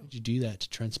be How too. could you do that to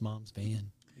Trent's mom's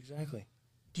van? Exactly.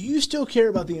 Do you still care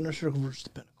about the Inner Circle versus the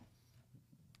Pinnacle?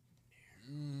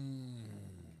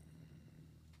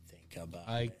 Think about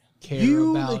I it. care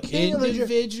You, about the king of the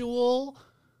individual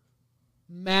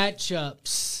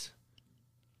matchups,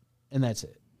 and that's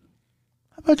it.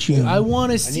 How about you? I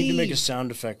want to I see need to make a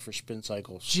sound effect for spin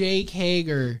cycles. Jake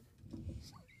Hager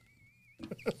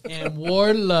and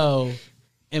Wardlow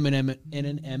in an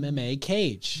MMA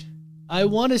cage. I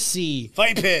want to see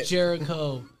Fight pit.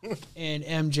 Jericho and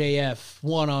MJF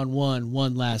one-on-one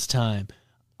one last time.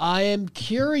 I am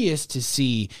curious to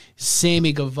see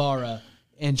Sammy Guevara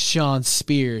and Sean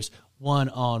Spears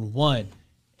one-on-one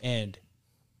and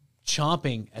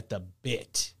chomping at the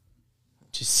bit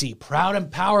to see Proud and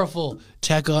Powerful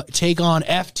take on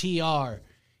FTR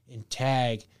in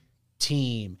tag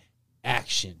team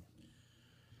action.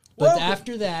 But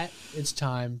after that, it's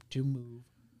time to move.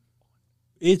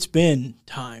 It's been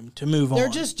time to move on. They're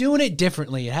just doing it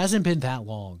differently. It hasn't been that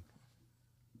long.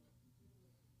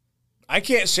 I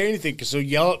can't say anything because they'll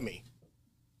yell at me.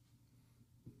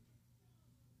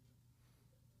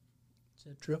 Is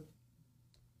that true?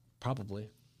 Probably.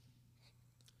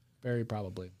 Very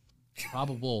probably.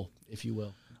 Probable, if you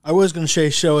will. I was going to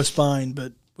say show a spine,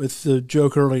 but with the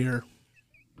joke earlier,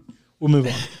 we'll move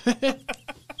on.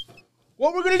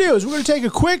 What we're going to do is we're going to take a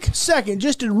quick second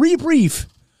just to rebrief.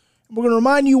 We're going to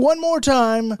remind you one more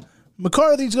time.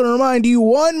 McCarthy's going to remind you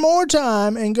one more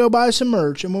time and go buy some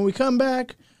merch. And when we come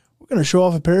back, we're going to show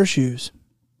off a pair of shoes.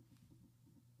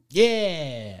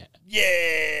 Yeah.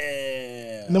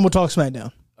 Yeah. And then we'll talk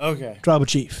SmackDown. Okay. Tribal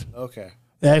Chief. Okay.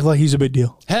 Act like he's a big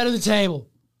deal. Head of the table.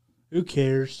 Who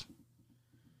cares?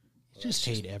 Just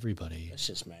hate everybody. That's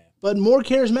just mad. But more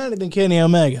charismatic than Kenny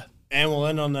Omega. And we'll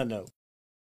end on that note.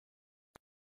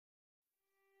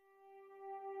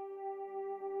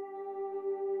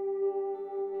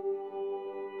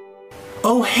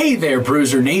 Oh, hey there,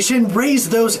 Bruiser Nation. Raise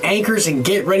those anchors and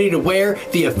get ready to wear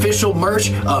the official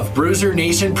merch of Bruiser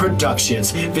Nation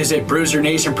Productions. Visit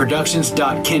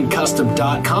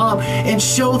bruisernationproductions.kincustom.com and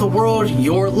show the world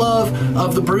your love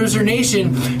of the Bruiser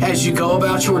Nation as you go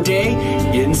about your day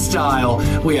in style.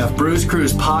 We have Bruise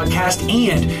Cruise Podcast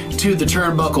and To the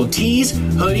Turnbuckle tees,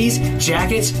 hoodies,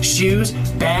 jackets, shoes,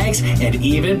 bags, and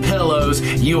even pillows.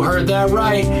 You heard that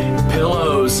right.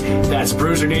 Pillows. That's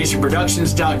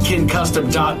bruisernationproductions.kincustom.com.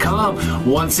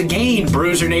 Once again,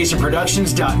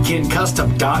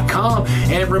 bruisernationproductions.kincustom.com.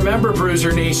 And remember,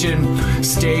 Bruiser Nation,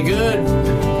 stay good,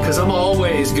 because I'm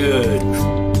always good.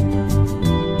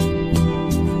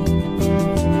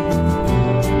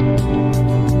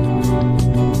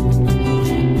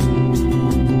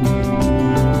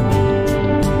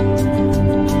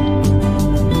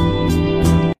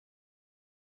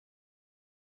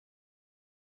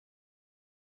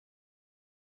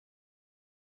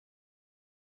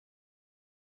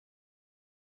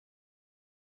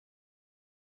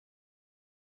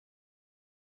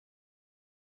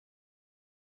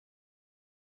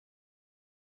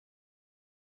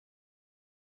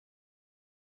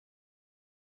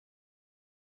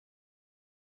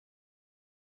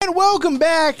 And welcome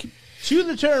back to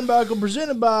the Turnbuckle,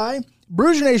 presented by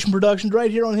Bruiser Nation Productions,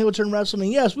 right here on Heel Turn Wrestling.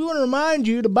 And yes, we want to remind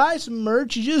you to buy some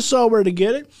merch. You just saw where to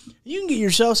get it. You can get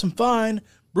yourself some fine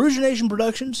Bruiser Nation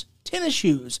Productions tennis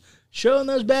shoes. Showing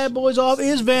those bad boys off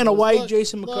is Vanna White,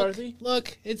 Jason McCarthy.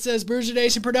 Look, it says Bruiser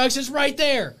Nation Productions right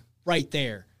there. Right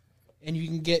there. And you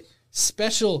can get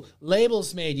special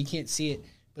labels made. You can't see it,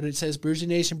 but it says Bruiser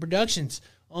Nation Productions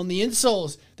on the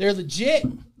insoles. They're legit.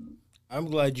 I'm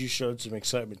glad you showed some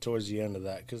excitement towards the end of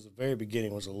that because the very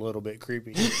beginning was a little bit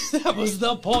creepy. That was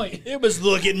the point. It was,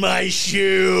 look at my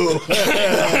shoe.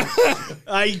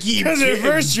 I keep. Because at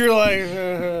first you're like,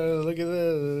 look at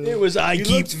this. It was You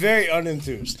looked very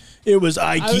unenthused. It was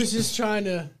I was just trying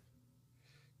to.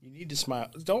 You need to smile.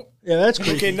 Don't. Yeah, that's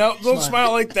creepy. Okay, no, don't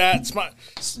smile like that. Smile.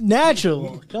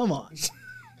 Natural. Come on.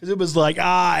 Because it was like,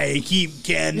 I keep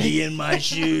candy in my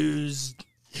shoes.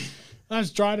 I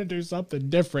was trying to do something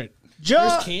different.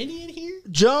 There's candy in here?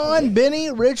 John,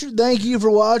 Benny, Richard, thank you for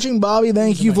watching. Bobby,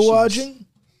 thank you for watching.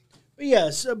 But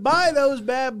yes, buy those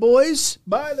bad boys.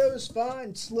 Buy those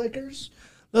fine slickers.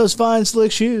 Those fine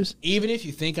slick shoes. Even if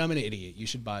you think I'm an idiot, you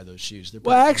should buy those shoes.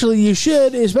 Well, actually, you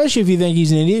should, especially if you think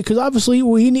he's an idiot, because obviously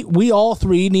we all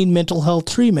three need mental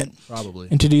health treatment. Probably.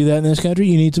 And to do that in this country,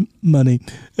 you need some money.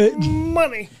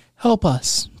 Money. Help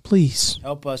us, please.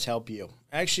 Help us help you.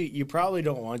 Actually, you probably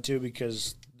don't want to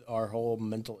because our whole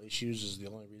mental issues is the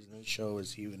only reason this show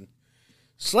is even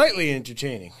slightly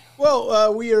entertaining.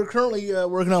 Well, we are currently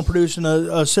working on producing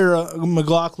a Sarah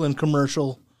McLachlan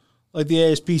commercial, like the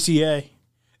ASPCA.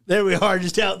 There we are,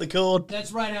 just out in the cold.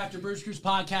 That's right after Bruce Cruz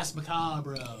Podcast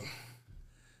Macabre.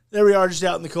 There we are, just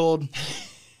out in the cold.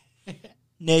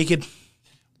 Naked.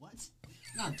 What?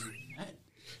 Not doing that.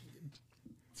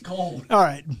 It's cold. All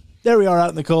right. There we are out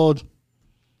in the cold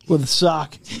with a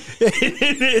sock.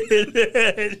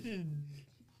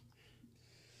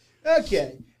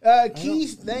 Okay.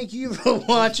 Keith, thank you for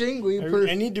watching.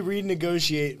 I need to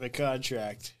renegotiate my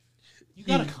contract. You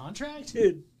got a contract?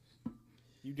 Dude,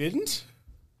 You didn't?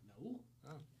 No.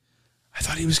 I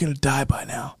thought he was going to die by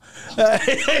now.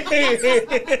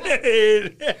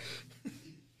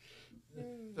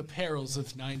 The perils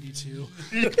of 92.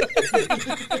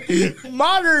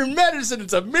 Modern medicine,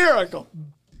 it's a miracle.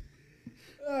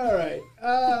 All right.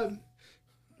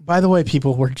 By the way,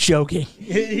 people, we're joking.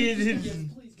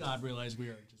 Please God realize we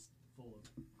are just full of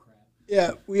crap.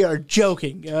 Yeah, we are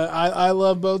joking. I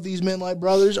love both these men like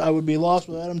brothers. I would be lost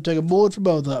without them. Take a bullet for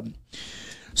both of them.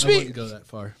 I wouldn't go that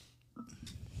far.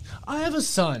 I have a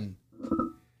son.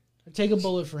 I'd take a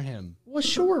bullet for him. Well,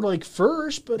 sure, like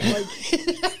first, but like,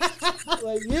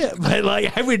 yeah, but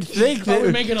like I would think Are we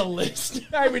that making a list?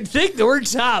 I would think that we're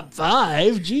top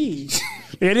 5. Jeez,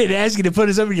 I didn't ask you to put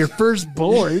us up in your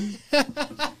firstborn,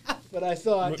 but I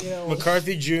thought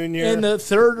McCarthy Jr. in the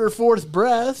third or fourth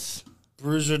breath.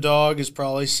 Bruiser Dog is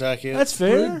probably second. That's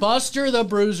fair. Buster the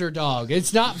Bruiser Dog.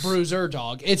 It's not Bruiser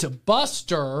Dog. It's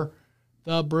Buster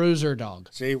the Bruiser Dog.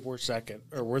 See, we're second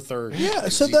or we're third. Yeah,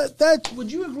 so that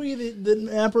would you agree that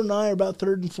Napper and I are about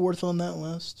third and fourth on that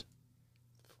list?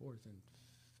 Fourth and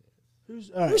Who's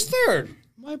all right? Who's third?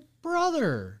 my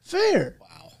brother. Fair.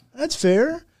 Wow, that's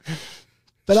fair.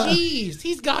 But Jeez,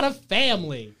 he's got a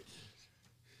family.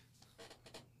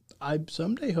 I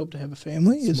someday hope to have a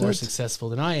family. He's Is more that successful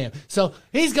than I am. So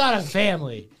he's got a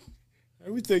family. I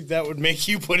would think that would make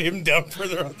you put him down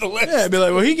further on the list. Yeah, I'd be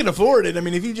like, well, he can afford it. I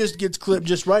mean, if he just gets clipped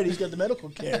just right, he's got the medical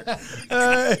care.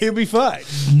 He'll be fine.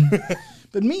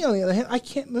 But me, on the other hand, I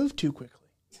can't move too quickly.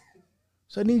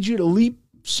 So I need you to leap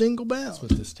single bound. That's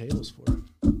what this table's for.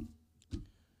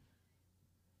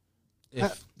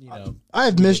 If, I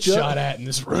have misjudged. shot at in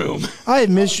this room. I have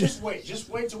misjudged. Just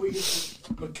wait till we get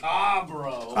to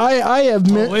Macabro. I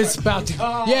have Oh, it's about to.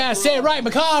 Yeah, say it right,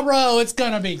 Macabro. It's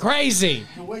gonna be crazy.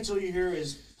 And wait till you hear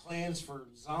his plans for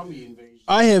zombie invasion.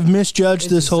 I have misjudged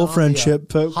this whole Zombie friendship,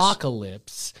 folks.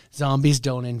 Apocalypse. Zombies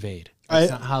don't invade.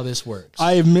 That's not how this works.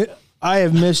 I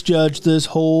have misjudged this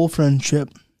whole friendship.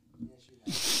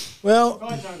 Well,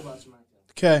 Probably talk about SmackDown.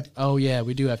 okay. Oh yeah,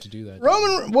 we do have to do that.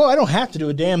 Roman. Well, I don't have to do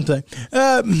a damn thing.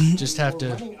 Just have to.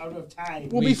 Running out of time.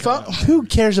 We'll be fine. Who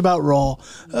cares about Raw?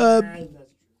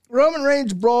 Roman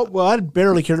Reigns brawled. Well, I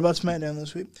barely cared about SmackDown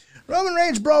this week. Roman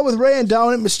Reigns brawled with Rey and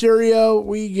Dominic Mysterio.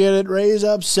 We get it. Rey's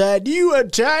upset. You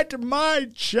attacked my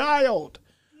child.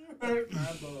 Hurt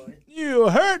my boy. You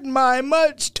hurt my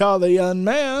much taller young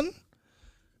man.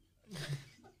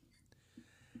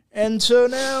 And so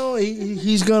now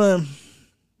he's going to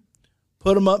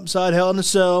put him upside Hell in a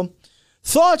Cell.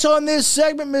 Thoughts on this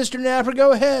segment, Mr. Napper?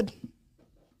 Go ahead.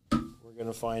 We're going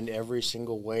to find every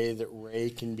single way that Rey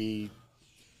can be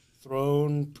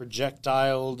thrown,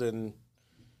 projectiled, and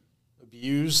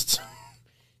abused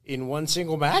in one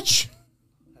single match.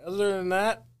 Other than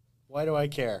that, why do I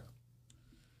care?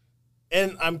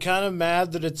 And I'm kind of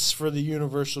mad that it's for the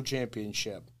Universal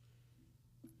Championship.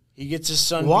 He gets his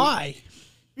son. Why?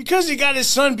 Because he got his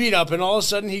son beat up, and all of a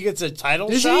sudden he gets a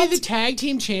title Isn't shot. he the tag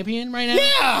team champion right now?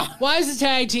 Yeah. Why is the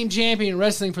tag team champion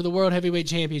wrestling for the World Heavyweight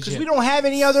Championship? Because we don't have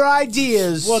any other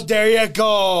ideas. Well, there you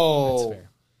go. That's fair.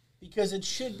 Because it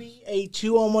should be a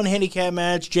 2-on-1 handicap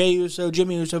match, Jey Uso,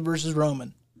 Jimmy Uso versus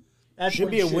Roman. That Should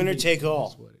be a winner take all.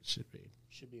 That's what it should be.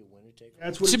 Should be a winner take all.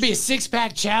 That's It what should be a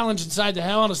 6-pack challenge inside the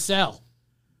Hell in a Cell.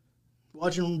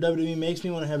 Watching WWE makes me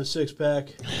want to have a 6-pack.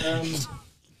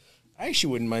 I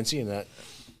actually wouldn't mind seeing that.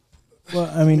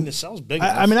 Well, I mean, The cell's big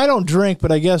I mean, I don't drink,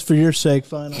 but I guess for your sake,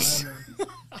 fine.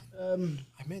 I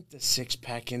meant the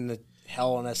 6-pack in the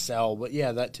Hell in a Cell, but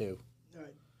yeah, that too.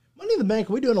 Money in the Bank.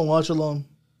 Are we doing a watch along?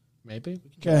 Maybe.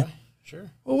 Okay.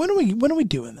 Sure. Well, when are we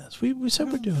doing this? We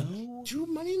said we're doing. Do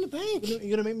Money in the Bank. You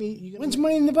gonna make me? When's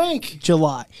Money in the Bank?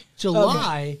 July?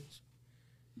 July.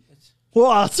 Well,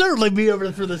 I'll certainly be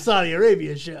over for the Saudi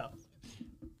Arabia show.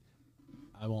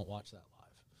 I won't watch that live.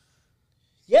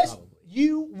 Yes,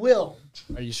 you will.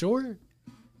 Are you sure?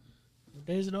 What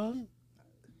day is it on?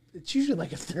 It's usually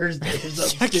like a Thursday or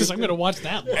something. Because I'm going to watch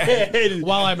that live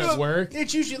while I'm at work.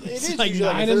 It's usually It's like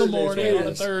 9 in the morning on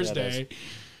a Thursday.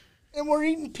 and we're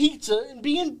eating pizza and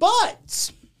being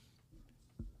butts.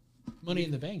 Money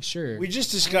in the Bank, sure. We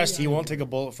just discussed he won't take a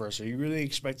bullet for us. Are you really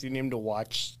expecting him to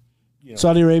watch,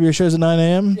 Saudi Arabia shows at 9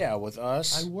 a.m. yeah, with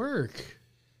us? I work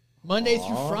Monday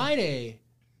through Friday.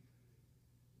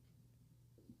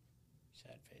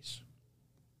 Sad face.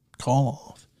 call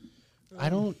off. I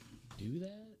don't do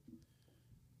that.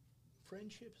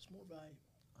 Friendship is more valuable.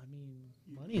 I mean,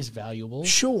 money is valuable.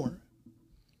 Sure.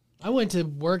 I went to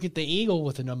work at the Eagle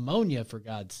with a pneumonia, for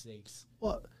God's sakes.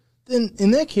 Well, then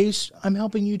in that case, I'm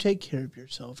helping you take care of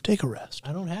yourself. Take a rest.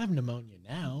 I don't have pneumonia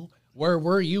now. Where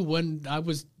were you when I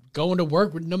was going to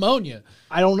work with pneumonia?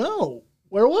 I don't know.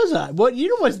 Where was I? What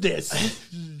year was this?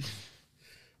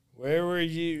 Where were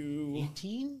you?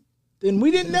 18? Then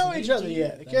we didn't know each other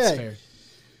yet. Okay. That's fair.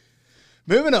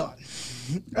 Moving on.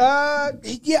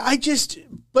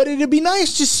 But it'd be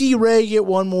nice to see Ray get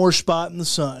one more spot in the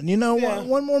sun. You know,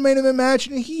 one more main event match.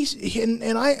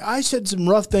 And I said some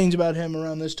rough things about him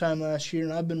around this time last year,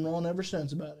 and I've been wrong ever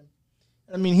since about him.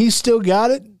 I mean, he's still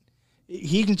got it.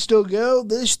 He can still go.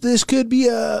 This could be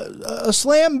a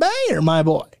slam banger, my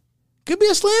boy. Could be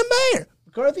a slam banger.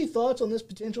 McCarthy, thoughts on this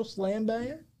potential slam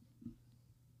banger?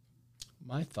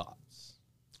 My thoughts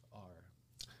are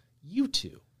you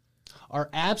two are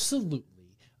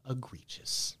absolutely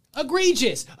egregious.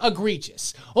 Egregious.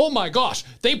 Oh my gosh,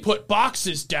 they put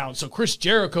boxes down so Chris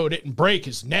Jericho didn't break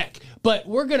his neck. But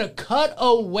we're going to cut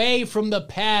away from the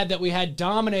pad that we had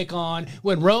Dominic on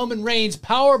when Roman Reigns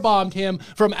powerbombed him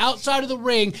from outside of the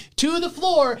ring to the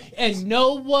floor, and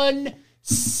no one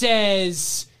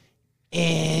says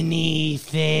anything.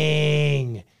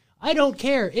 I don't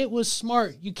care. It was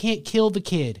smart. You can't kill the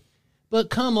kid. But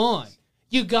come on.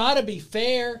 You got to be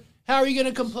fair. How are you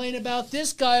going to complain about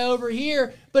this guy over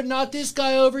here, but not this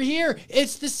guy over here?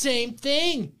 It's the same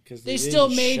thing. They still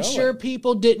made sure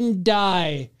people didn't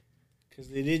die. Because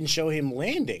they didn't show him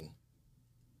landing.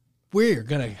 We're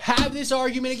going to have this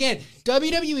argument again.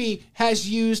 WWE has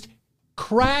used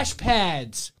crash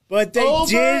pads. But they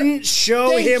didn't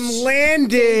show him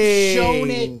landing. They've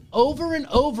shown it over and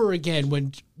over again.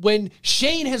 When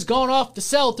Shane has gone off the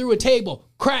cell through a table,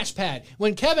 crash pad.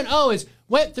 When Kevin Owens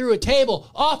went through a table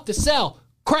off the cell,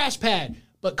 crash pad.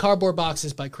 But cardboard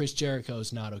boxes by Chris Jericho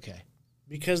is not okay.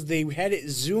 Because they had it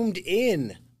zoomed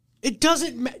in. It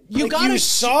doesn't matter. You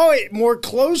saw it more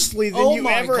closely than you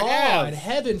ever have. Oh my God,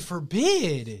 heaven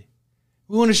forbid.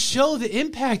 We want to show the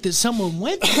impact that someone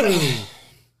went through.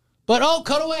 But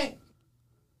cut away.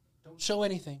 Don't show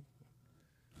anything.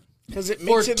 Because it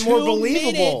makes it more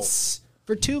believable.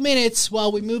 For 2 minutes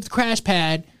while we move the crash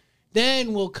pad,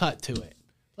 then we'll cut to it.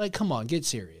 Like, come on, get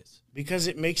serious. Because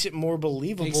it makes it more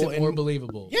believable. More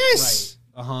believable. Yes.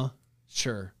 Right. Uh-huh.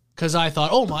 Sure. Because I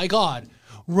thought, oh my God,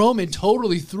 Roman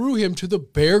totally threw him to the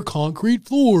bare concrete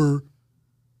floor.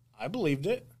 I believed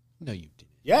it. No, you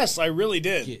didn't. Yes, I really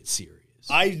did. Get serious.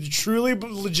 I truly,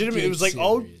 legitimately, it was like,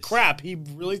 oh crap, he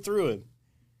really threw him.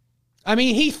 I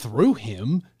mean, he threw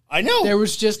him. I know. There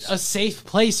was just a safe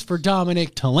place for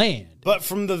Dominic to land. But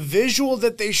from the visual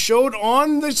that they showed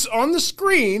on the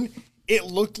screen, it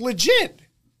looked legit.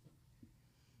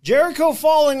 Jericho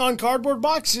falling on cardboard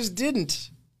boxes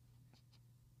didn't.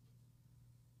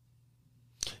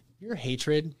 Your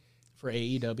hatred for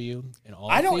AEW and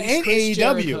all I don't hate Chris AEW.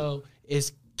 Jericho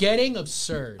is getting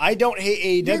absurd. I don't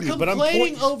hate AEW, You're but I'm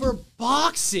complaining over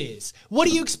boxes. What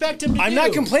do you expect him to do? I'm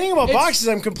not complaining about boxes.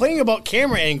 I'm complaining about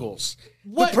camera angles.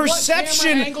 The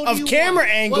perception of camera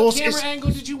angles What camera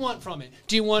angle did you want from it?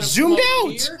 Do you want it zoomed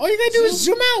out? Here? All you gotta do is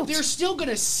zoom out. They're still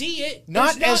gonna see it.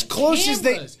 Not as close as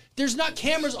they. There's not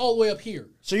cameras all the way up here.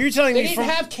 So you're telling me they didn't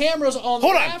have cameras on.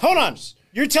 Hold on.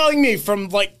 You're telling me from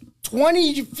like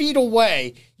 20 feet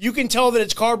away, you can tell that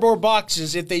it's cardboard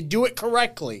boxes if they do it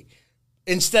correctly.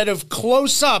 Instead of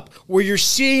close up, where you're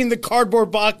seeing the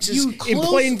cardboard boxes in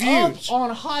plain view.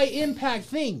 On high impact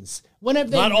things.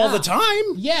 Whenever they not all the time.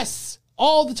 Yes,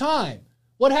 all the time.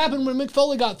 What happened when Mick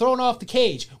Foley got thrown off the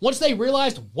cage? Once they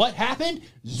realized what happened,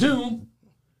 zoom.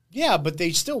 Yeah, but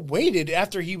they still waited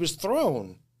after he was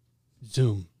thrown.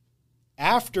 Zoom.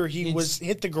 After he was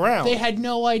hit the ground. They had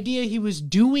no idea he was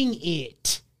doing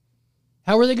it.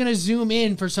 How are they going to zoom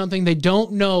in for something they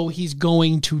don't know he's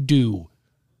going to do?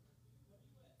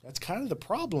 That's kind of the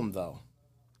problem, though.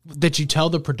 That you tell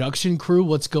the production crew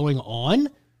what's going on?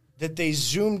 That they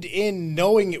zoomed in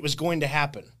knowing it was going to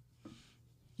happen.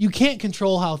 You can't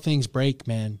control how things break,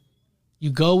 man. You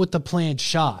go with the planned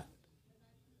shot.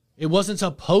 It wasn't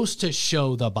supposed to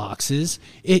show the boxes.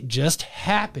 It just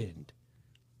happened.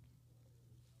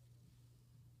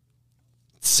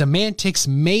 Semantics,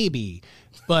 maybe,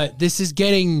 but this is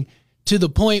getting to the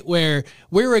point where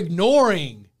we're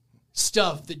ignoring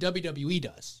stuff that WWE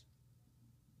does.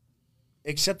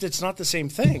 Except it's not the same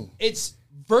thing. It's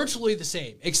virtually the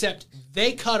same, except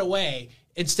they cut away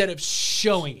instead of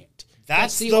showing it.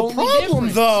 That's the only problem,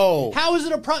 difference. though. How is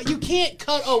it a problem? You can't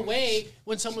cut away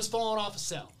when someone's falling off a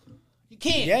cell. You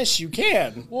can't. Yes, you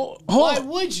can. Well, Why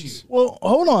would you? Well,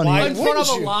 hold on. Why here. In front of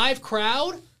a wouldn't you? live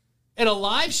crowd and a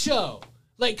live show.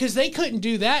 Like, because they couldn't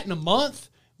do that in a month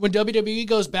when WWE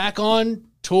goes back on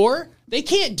tour. They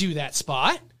can't do that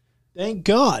spot. Thank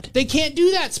God. They can't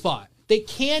do that spot. They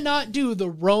cannot do the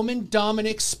Roman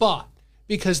Dominic spot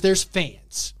because there's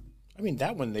fans. I mean,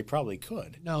 that one they probably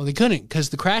could. No, they couldn't because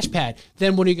the crash pad.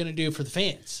 Then what are you going to do for the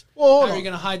fans? Well, How are you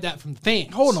going to hide that from the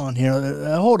fans? Hold on here.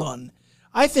 Hold on.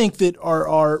 I think that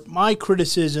my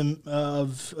criticism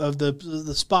of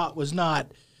the spot was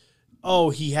not, oh,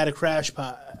 he had a crash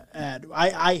pad.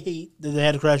 I hate that they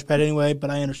had a crash pad anyway, but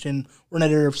I understand we're in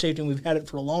an era of safety and we've had it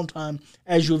for a long time.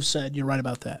 As you have said, you're right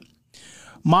about that.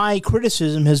 My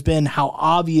criticism has been how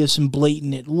obvious and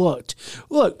blatant it looked.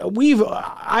 Look, we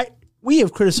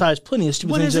have criticized plenty of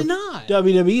stupid When things is it that not?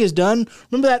 WWE has done.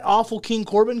 Remember that awful King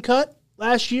Corbin cut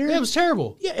last year? Yeah, it was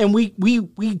terrible. Yeah, and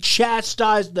we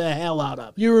chastised the hell out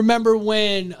of it. You remember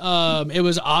when it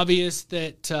was obvious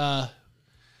that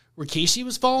Rikishi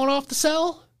was falling off the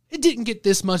cell? It didn't get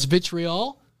this much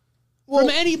vitriol from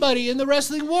anybody in the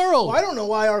wrestling world. Well, I don't know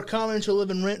why our comments are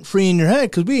living rent-free in your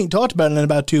head, because we ain't talked about it in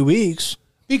about 2 weeks.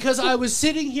 Because I was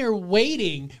sitting here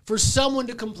waiting for someone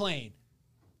to complain,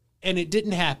 and it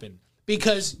didn't happen.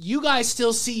 Because you guys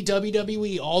still see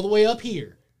WWE all the way up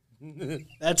here.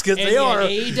 That's because And they are.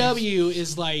 AEW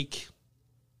is like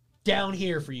down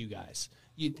here for you guys.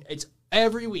 It's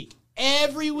every week.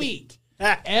 Every week.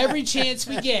 Every chance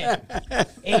we get.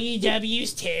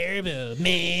 AEW's terrible,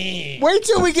 man. Wait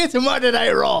till we get to Monday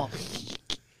Night Raw.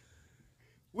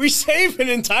 We save an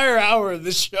entire hour of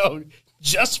this show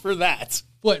just for that.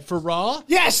 What, for Raw?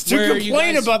 Yes, to Where you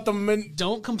complain guys about them.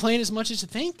 Don't complain as much as you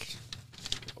think.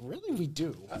 Really, we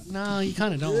do. No, you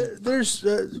kind of don't. There's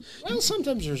Well,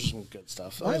 sometimes there's some good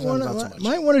stuff. might Other times, want not so much.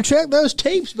 might want to check those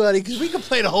tapes, buddy, because we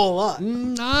complain a whole lot.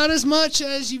 Not as much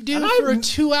as you do And for a I'm-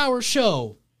 2-hour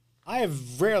show. I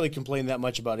have rarely complained that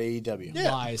much about AEW.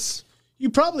 Yeah. Lies. You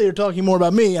probably are talking more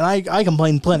about me, and I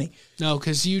complain plenty. No,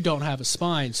 because you don't have a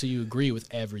spine, so you agree with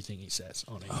everything he says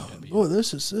on AEW. Boy,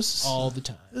 this is all the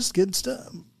time. This is good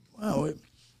stuff. Wow,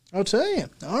 I'll tell you.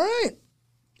 All right,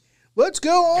 let's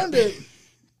go on to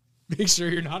Make sure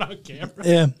you're not on camera.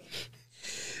 yeah.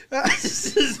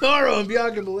 Cesaro and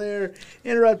Bianca Belair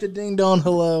interrupted Ding Dong.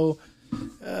 Hello,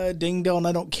 Ding Dong.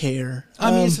 I don't care.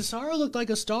 I mean, Cesaro looked like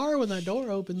a star when that door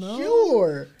opened, though.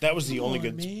 Sure. That was the only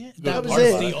good, Man, good that was part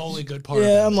about the it. only good part.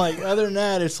 Yeah, of I'm like, other than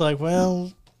that, it's like,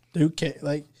 well, who cares?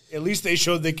 Like, At least they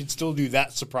showed they could still do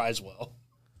that surprise well.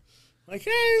 Like,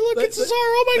 hey, look at Cesaro!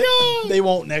 Oh my god! they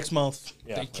won't next month.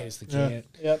 Yeah, in case they can't.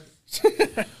 Yep.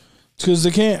 Because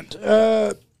they can't.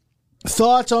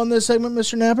 Thoughts on this segment,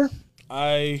 Mr. Napper?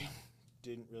 I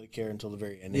didn't really care until the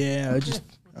very end. Yeah, just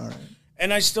all right.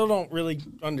 And I still don't really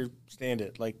understand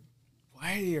it. Like,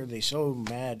 why are they so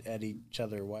mad at each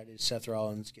other? Why did Seth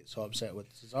Rollins get so upset with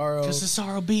Cesaro? Because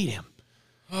Cesaro beat him.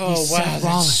 Oh, he's wow, Seth that's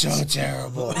Rollins. so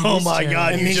terrible. Oh my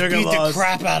God, And you he's took a beat the loss.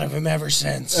 crap out of him ever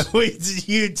since.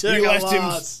 You took You a left him.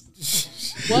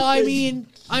 loss. Well,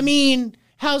 I mean,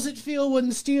 how's it feel when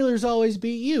the Steelers always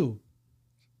beat you?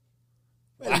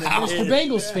 Wow. The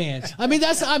Bengals fan. I mean,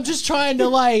 I'm just trying to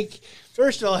like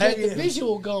First of all, get the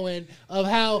visual going of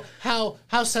how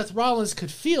Seth Rollins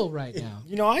could feel right now.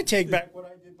 You know, I take back what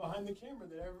I did behind the camera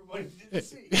that everybody didn't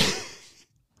see.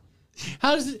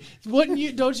 How does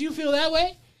it? Don't you feel that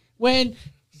way when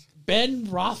Ben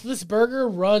Roethlisberger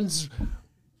runs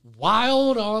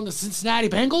wild on the Cincinnati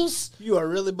Bengals? You are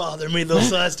really bothering me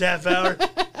this last half hour.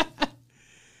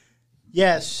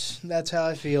 Yes, that's how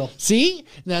I feel. See,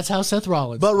 that's how Seth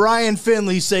Rollins. But Ryan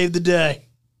Finley saved the day.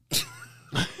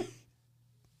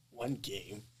 One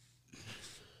game.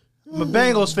 I'm a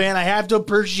Bengals fan. I have to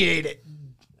appreciate it.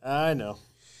 I know.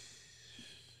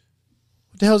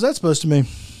 What the hell is that supposed to mean?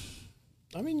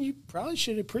 I mean, you probably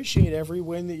should appreciate every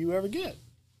win that you ever get.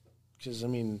 Because, I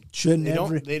mean, Shouldn't they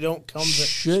every don't come.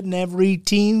 shouldn't every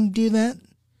team do that?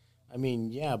 I mean,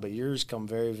 yeah, but yours come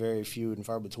very, very few and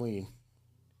far between.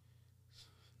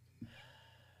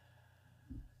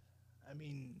 I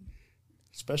mean,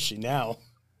 Especially now.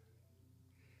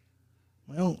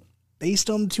 well, based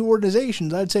on the two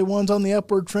organizations, I'd say one's on the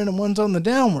upward trend and one's on the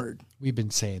downward. We've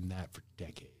been saying that for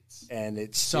decades. And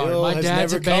it Sorry, still my has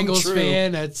dad's never a come Bengals true.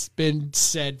 fan. That's been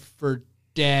said for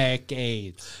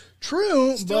decades.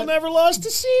 True, Still never lost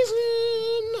a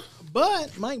season.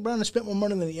 but Mike Brown has spent more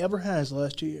money than he ever has the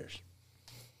last 2 years.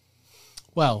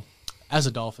 Well, as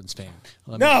a Dolphins fan,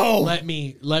 let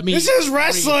me. This is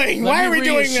wrestling. Why are we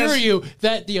doing this? Assure you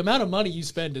that the amount of money you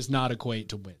spend does not equate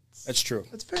to wins. That's true.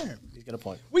 That's fair. He's got a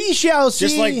point. We shall see.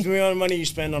 Just like the amount of money you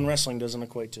spend on wrestling doesn't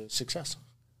equate to success.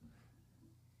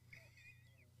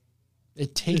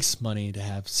 It takes money to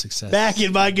have success. Back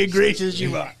in my good graces,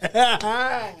 you are.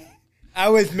 I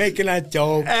was making a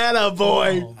joke.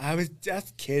 Attaboy. I was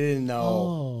just kidding,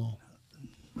 though.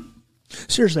 Oh.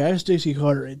 Seriously, I have Stacey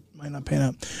Carter. It might not pan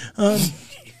out.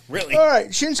 Really? All right,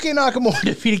 Shinsuke Nakamura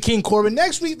defeated King Corbin.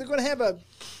 Next week, they're going to have a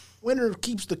winner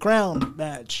keeps the crown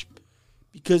match.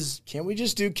 Because, Can't we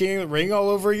just do King of the Ring all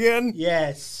over again?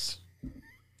 yes,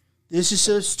 this is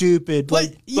so stupid. But,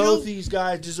 Like, you know- both these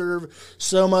guys deserve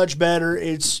so much better.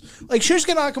 It's like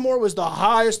Shinsuke Nakamura was the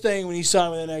highest thing when he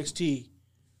signed with NXT.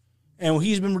 And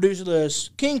he's been reduced to this.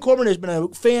 King Corbin has been a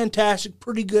fantastic,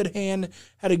 pretty good hand,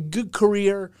 had a good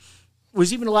career,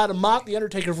 was even allowed to mock The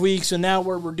Undertaker for weeks, and now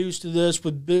we're reduced to this.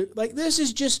 Like, this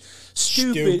is just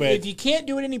stupid. If you can't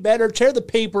do it any better, tear the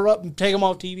paper up and take them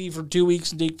off TV for 2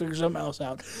 weeks and figure something else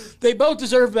out. They both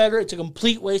deserve better. It's a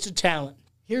complete waste of talent.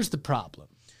 Here's the problem.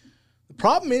 The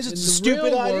problem is it's a In the stupid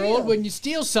real idea. world, when you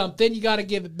steal something, you got to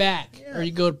give it back, or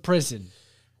you go to prison.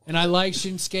 And I like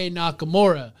Shinsuke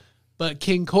Nakamura, but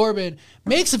King Corbin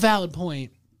makes a valid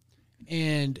point,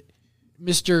 and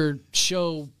Mr.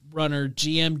 Showrunner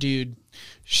GM dude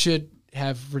should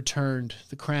have returned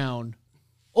the crown,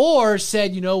 or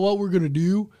said, you know what we're gonna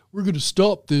do? We're gonna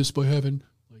stop this by having,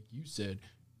 like you said,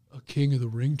 a King of the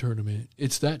Ring tournament.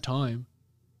 It's that time.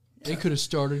 They could have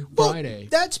started Friday.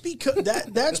 That's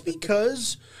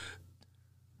because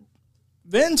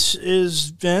Vince is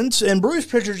Vince, and Bruce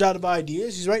Pritchard's out of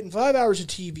ideas. He's writing 5 hours of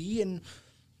TV, and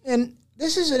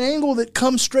this is an angle that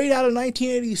comes straight out of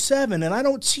 1987, and I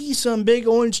don't see some big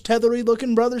orange tethery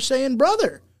looking brother saying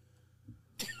brother.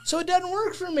 So it doesn't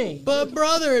work for me. But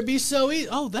brother, it'd be so easy.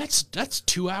 Oh, that's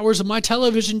 2 hours of my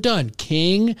television done.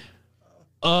 King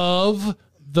of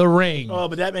the Ring. Oh,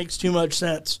 but that makes too much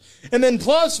sense. And then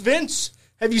plus Vince,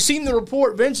 have you seen the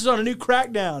report? Vince is on a new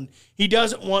crackdown. He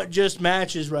doesn't want just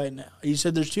matches right now. He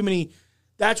said there's too many.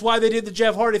 That's why they did the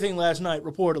Jeff Hardy thing last night,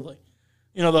 reportedly.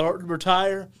 You know, the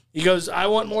retire. He goes, I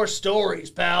want more stories,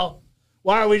 pal.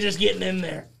 Why are we just getting in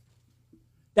there?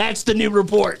 That's the new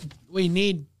report. We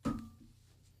need.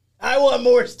 I want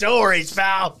more stories,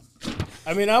 pal.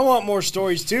 I mean, I want more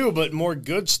stories too, but more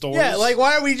good stories. Yeah, like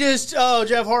why are we just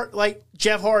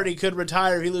Jeff Hardy could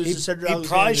retire if he loses to Cedric He Alexander.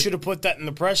 probably should have put that in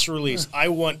the press release. I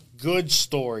want good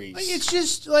stories. Like, it's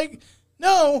just like,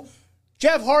 no,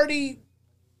 Jeff Hardy,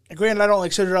 granted I don't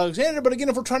like Cedric Alexander, but again,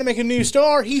 if we're trying to make a new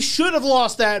star, he should have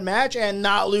lost that match and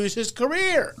not lose his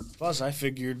career. Plus, I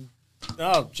figured,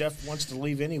 Jeff wants to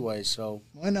leave anyway, so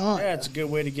Why not? yeah, it's a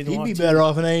good way to get him He'd off be TV. better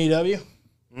off in AEW.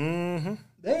 Mm-hmm.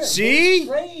 There, See?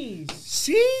 praise.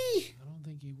 See? I don't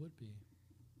think he would be.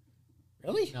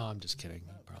 Really? No, I'm just kidding.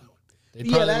 He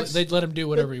probably would be. They'd let him do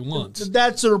whatever he wants.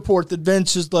 That's the report that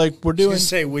Vince is like, we're I was doing. gonna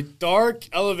say with Dark,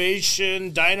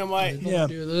 Elevation, Dynamite.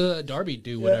 Yeah. Darby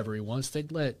do whatever he wants.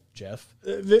 They'd let Jeff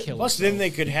Vi- kill Plus, himself. then they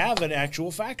could have an actual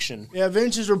faction. Yeah,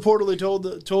 Vince has reportedly told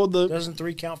the Doesn't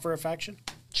 3 count for a faction?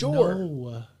 sure.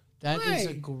 No, that is a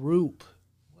Why? group.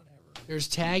 There's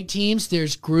tag teams,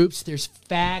 there's groups, there's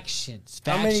factions.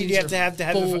 How many do you have to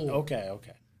have four. Okay.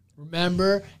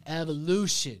 Remember,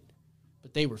 Evolution.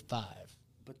 But they were 5.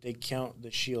 But they count the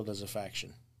Shield as a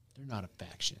faction. They're not a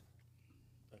faction.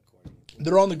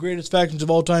 They're on the greatest factions of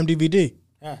all time DVD.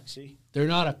 Ah, see? They're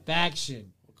not a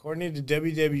faction. According to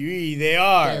WWE, they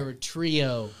are. They're a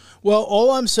trio. Well,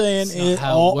 all I'm saying That's is not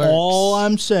how it works. all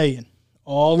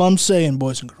I'm saying,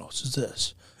 boys and girls, is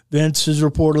this: Vince has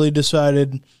reportedly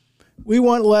decided we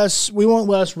want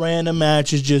less random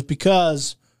matches just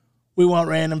because we want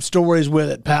random stories with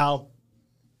it, pal.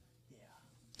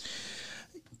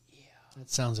 That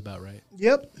sounds about right.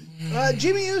 Yep.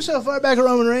 Jimmy Uso fired back at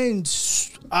Roman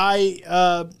Reigns.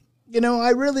 I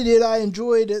really did. I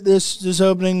enjoyed this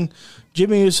opening.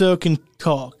 Jimmy Uso can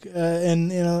talk,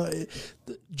 and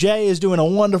Jay is doing a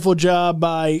wonderful job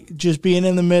by just being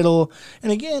in the middle.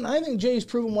 And again, I think Jay's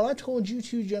proven what I told you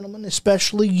two gentlemen,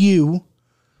 especially you.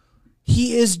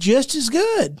 He is just as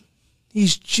good.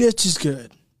 He's just as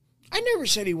good. I never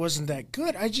said he wasn't that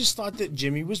good. I just thought that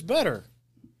Jimmy was better.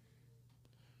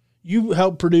 You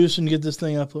helped produce and get this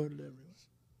thing uploaded everywhere.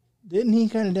 Didn't he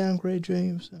kind of downgrade Jay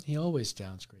Uso? He always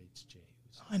downgrades Jay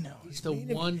Uso. I know. It's the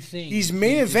one thing. He's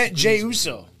main event Jay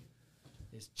Uso.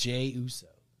 It's Jay Uso.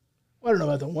 I don't know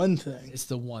about the one thing. It's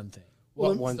the one thing.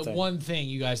 What It's one the thing? one thing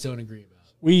you guys don't agree about.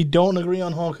 We don't agree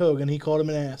on Hulk Hogan. He called him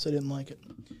an ass. I didn't like it.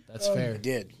 That's fair. He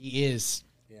did. He is.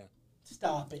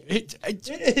 Stop it.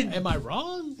 Am I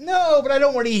wrong? No, but I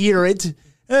don't want to hear it.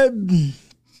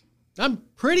 I'm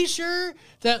pretty sure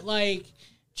that,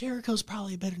 Jericho's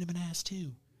probably better than an ass,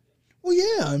 too. Well,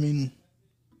 yeah, I mean,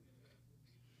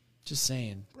 Just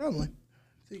saying. probably.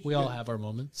 We all have our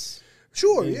moments.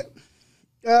 Sure, yeah.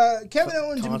 Kevin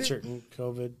Owens concert and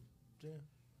COVID. Yeah.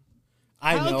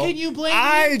 I know. How can you blame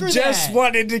I him for just that?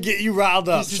 wanted to get you riled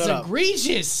up. This Shut is up.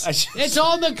 egregious. I just- It's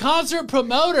on the concert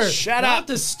promoter. Shut not up.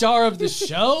 the star of the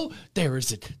show. There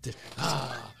is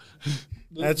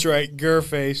That's right. Gur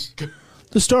face.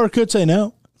 The star could say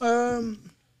no.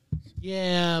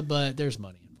 Yeah, but there's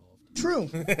money involved. True.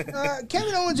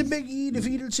 Kevin Owens and Big E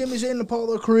defeated Sami Zayn and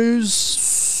Apollo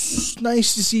Crews.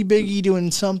 Nice to see Big E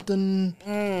doing something.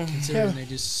 Considering they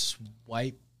just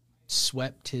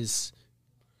swept his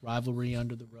rivalry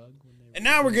under the rug. And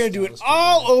now we're going to do it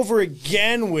all over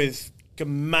again with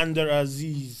Commander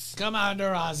Aziz.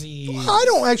 Commander Aziz. I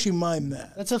don't actually mind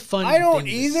that. That's a fun. I don't thing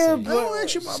to either, say. I don't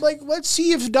actually like. Let's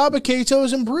see if Dabba-Kato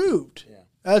is improved. Yeah.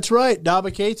 That's right.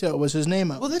 Dabba-Kato was his name.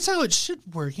 Well, that's how it should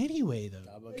work anyway, though.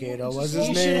 Dabba-Kato was his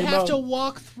You name. should have to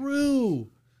walk through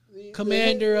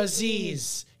Commander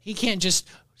Aziz. He can't just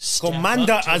step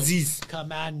Commander up to Aziz.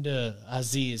 Commander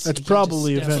Aziz. That's He can't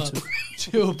probably just step offensive. up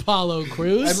to Apollo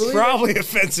Crews. Probably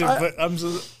offensive, but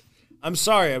I'm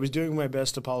sorry. I was doing my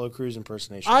best Apollo Crews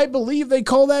impersonation. I believe they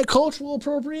call that cultural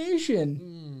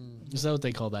appropriation. Is that what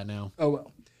they call that now? Oh,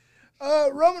 well.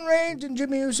 Roman Reigns and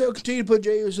Jimmy Uso continue to put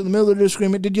Jey Uso in the middle of the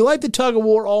disagreement. Did you like the tug of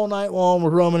war all night long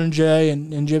with Roman and Jey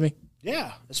and Jimmy?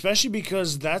 Yeah, especially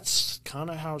because that's kind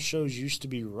of how shows used to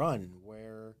be run,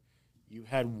 where you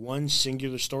had one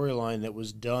singular storyline that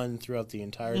was done throughout the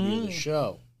entirety of the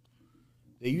show.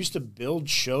 They used to build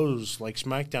shows like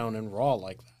SmackDown and Raw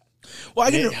like that.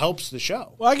 Well, It helps the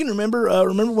show. Well, I can remember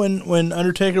when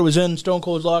Undertaker was in Stone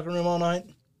Cold's locker room all night,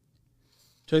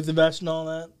 took the vest and all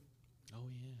that. Oh,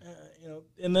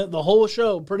 yeah. And the whole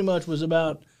show pretty much was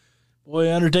about,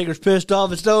 boy, Undertaker's pissed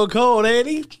off at Stone Cold, ain't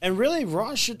he? And really,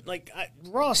 Raw should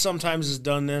Raw sometimes has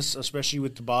done this, especially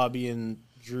with the Bobby and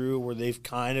Drew, where they've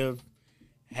kind of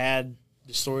had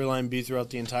the storyline be throughout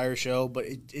the entire show, but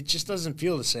it just doesn't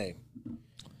feel the same.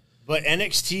 But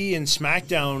NXT and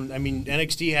SmackDown, I mean,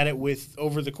 NXT had it with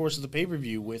over the course of the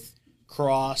pay-per-view with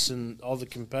Cross and all the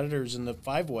competitors in the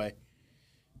five-way.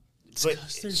 But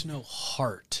There's no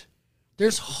heart.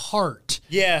 There's heart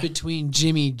Yeah. between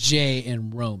Jimmy, Jay,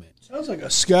 and Roman. Sounds like a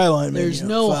Skyline menu. There's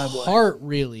no five-way. heart,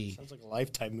 really. sounds like a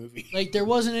Lifetime movie. Like, there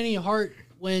wasn't any heart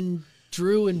when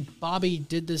Drew and Bobby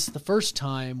did this the first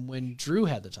time when Drew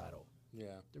had the title. Yeah.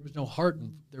 There was no heart.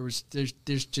 There's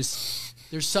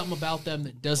something about them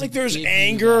that doesn't. Like there's give you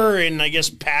anger and I guess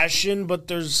passion, but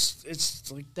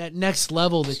it's like that next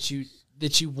level that you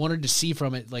wanted to see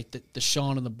from it, like the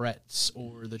Shawn and the Bretts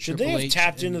or the should Triple they have H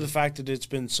tapped and- into the fact that it's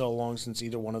been so long since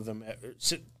either one of them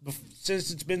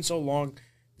since it's been so long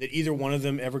that either one of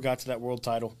them ever got to that world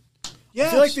title? Yes.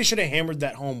 I feel like they should have hammered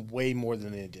that home way more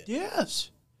than they did. Yes.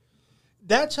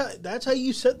 That's how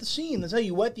you set the scene. That's how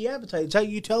you whet the appetite. That's how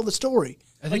you tell the story.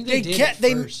 I think Like they did it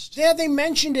first. they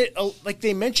mentioned it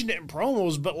they mentioned it in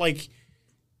promos, but like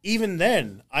even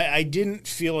then, I didn't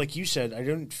feel like you said. I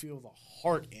didn't feel the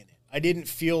heart in it. I didn't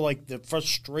feel like the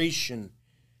frustration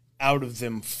out of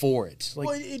them for it. Like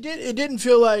Well, it didn't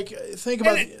feel like think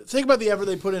about the effort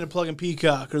they put into plugging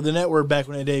Peacock or the network back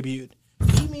when they debuted.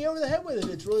 Beat me over the head with it.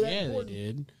 It's really that Yeah, they important.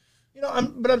 did.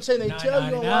 I'm saying they tell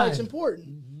you on why it's $9.99.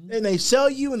 important, and they sell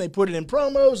you and they put it in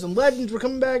promos and legends were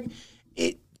coming back.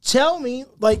 Tell me,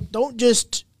 like, don't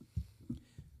just.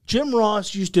 Jim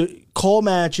Ross used to call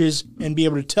matches and be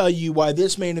able to tell you why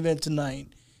this main event tonight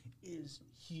is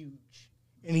huge,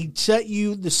 and he'd set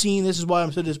you the scene. This is why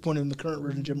I'm so disappointed in the current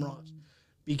version of Jim Ross,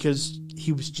 because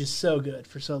he was just so good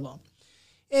for so long.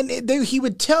 And he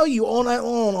would tell you all night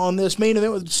long on this main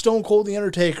event with Stone Cold and The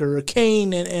Undertaker, or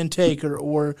Kane and Taker,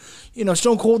 or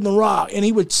Stone Cold and The Rock, and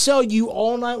he would sell you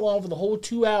all night long for the whole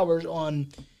 2 hours on.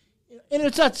 And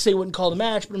it's not to say he wouldn't call the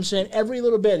match, but I'm saying every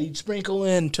little bit he'd sprinkle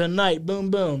in tonight, boom,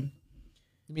 boom.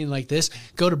 You mean like this?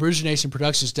 Go to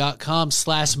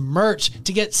BruiserNationProductions.com/merch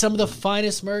to get some of the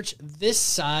finest merch this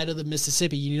side of the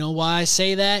Mississippi. You know why I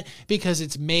say that? Because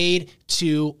it's made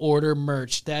to order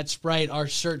merch. That's right. Our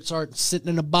shirts aren't sitting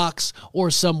in a box or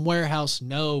some warehouse.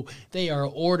 No, they are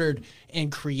ordered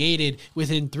and created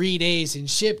within 3 days and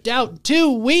shipped out in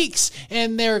 2 weeks.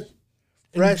 And they're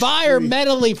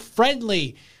environmentally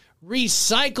friendly.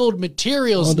 Recycled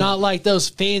materials, not like those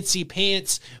fancy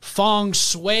pants feng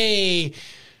shui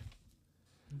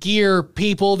gear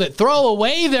people that throw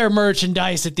away their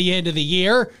merchandise at the end of the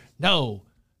year. No,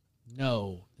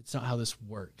 it's not how this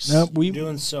works. Nope, you're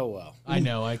doing so well. I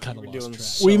know, I kind of lost doing track.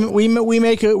 so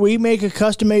we make a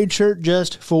custom made shirt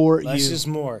just for Less you. is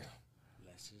more.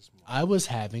 I was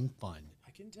having fun.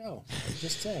 I can tell. I'm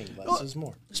just saying, less is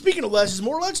more. Speaking of less is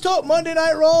more, let's talk Monday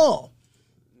Night Raw.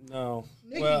 No.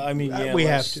 Well, I mean, yeah, we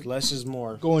less, have to. less is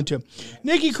more. Going to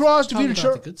Nikki Cross Talking defeated about the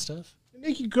Charlotte. good stuff.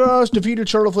 Nikki Cross defeated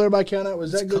Charlotte Flair by countout.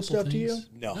 Was that a good couple stuff to you? things.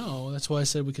 No. No, that's why I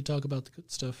said we could talk about the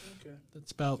good stuff. Okay.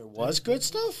 That's about. There was good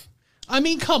stuff? I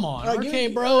mean, come on, All right,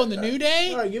 RK Bro and the New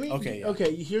Day. All right, give me. Okay, yeah.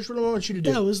 Okay, here's what I want you to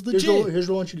do. That was Here's what, legit. here's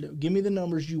what I want you to do. Give me the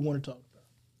numbers you want to talk about.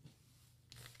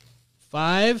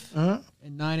 5 Uh-huh.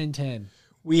 and 9 and 10.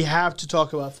 We have to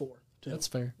talk about 4. Too. That's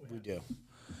fair. We do.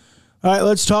 All right,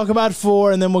 let's talk about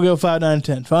 4, and then we'll go 5, 9, and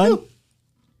 10. Fine? Okay.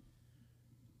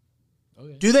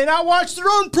 Do they not watch their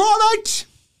own product?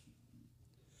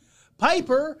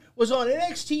 Piper was on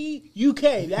NXT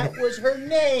UK. That was her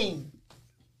name.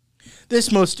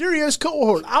 This mysterious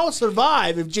cohort. I'll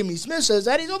survive if Jimmy Smith says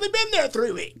that. He's only been there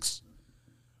 3 weeks.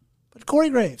 But Corey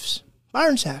Graves,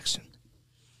 Byron Saxton,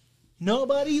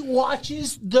 nobody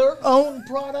watches their own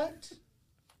product?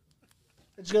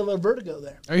 I just got a little vertigo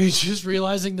there. Are you just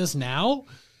realizing this now?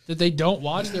 That they don't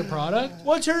watch their product?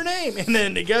 What's her name? And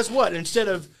then guess what? Instead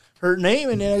of her name,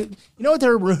 and then, you know what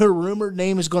her rumored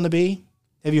name is going to be?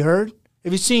 Have you heard?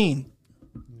 Have you seen?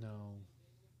 No.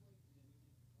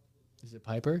 Is it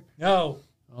Piper? No.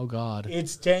 Oh, God.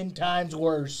 It's 10 times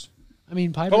worse. I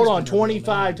mean, Piper. Hold on,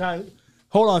 25 times.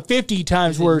 Hold on, 50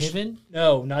 times worse. Niven?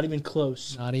 No, not even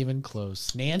close. Not even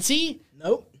close. Nancy?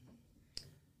 Nope.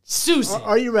 Susan?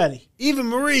 Are you ready? Eva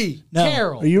Marie. No.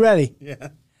 Carol. Are you ready? Yeah.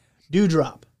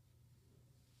 Dewdrop.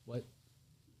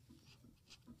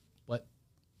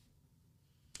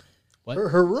 What?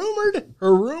 Her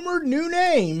rumored new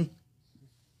name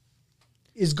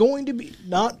is going to be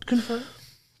not confirmed.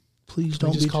 Please Can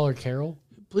we don't just be. call her Carol?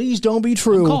 Please don't be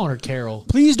true. I'm calling her Carol.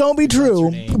 Please don't be true.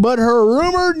 her name. But her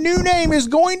rumored new name is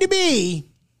going to be,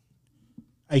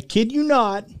 I kid you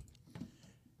not,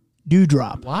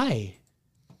 Dewdrop. Why?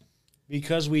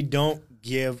 Because we don't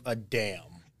give a damn.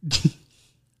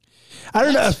 I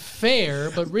don't know. Fair,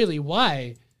 but really,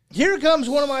 why? Here comes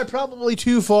one of my probably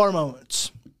too far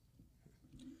moments.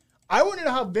 I want to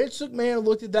know how Vince McMahon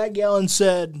looked at that gal and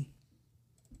said,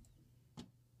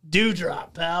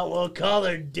 Dewdrop, pal. We'll call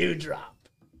her Dewdrop.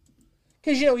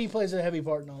 Because, you know, he plays a heavy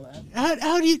part and all that.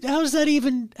 How does it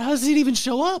even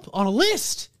show up on a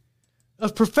list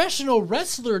of professional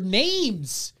wrestler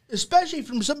names? Especially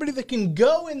from somebody that can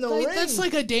go in the ring. That's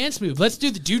like a dance move. Let's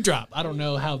do the dewdrop. I don't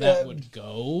know how that would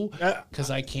go because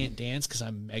I can't dance because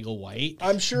I'm mega white.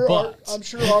 I'm sure but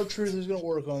our truth is going to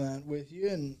work on that with you.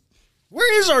 And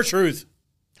Where is our truth?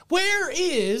 where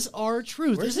is our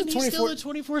truth? Where's Isn't the he still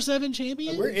 24 a 24/7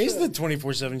 champion? Where is the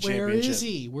 24/7 championship? Where is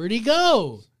he? Where'd he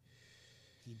go?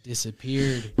 He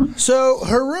disappeared. so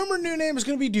her rumored new name is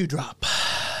going to be Dewdrop.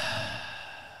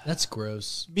 That's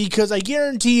gross. Because I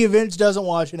guarantee you Vince doesn't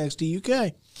watch NXT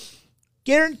UK.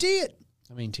 Guarantee it.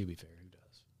 I mean, to be fair, who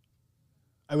does?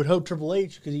 I would hope Triple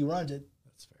H because he runs it.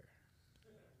 That's fair.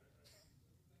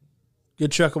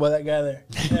 Good chuckle by that guy there.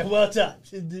 Yeah, well done.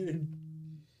 Dude.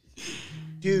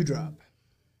 Dewdrop.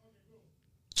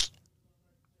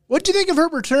 What'd you think of her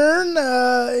return,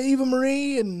 Eva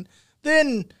Marie? And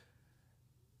then,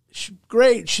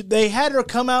 great. They had her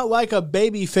come out like a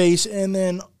baby face, and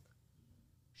then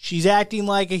she's acting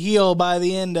like a heel by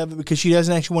the end of it because she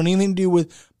doesn't actually want anything to do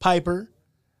with Piper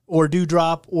or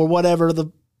Dewdrop or whatever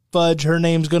the fudge her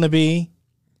name's going to be.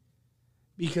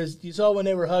 Because you saw when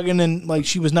they were hugging and like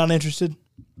she was not interested,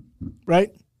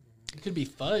 right? It could be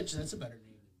Fudge. That's a better name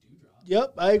than Dewdrop.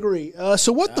 Yep, I agree.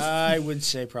 So what the? I would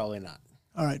say probably not.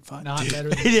 All right, fine. Not better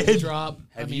than Dewdrop.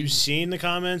 Have you seen the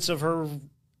comments of her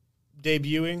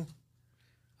debuting?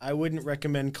 I wouldn't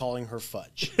recommend calling her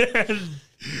Fudge.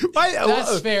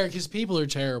 That's fair because people are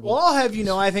terrible. Well, I'll have you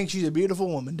know, I think she's a beautiful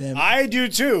woman, damn it. I do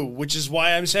too, which is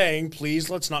why I'm saying, please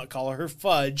let's not call her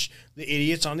Fudge. The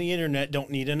idiots on the internet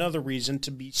don't need another reason to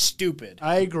be stupid.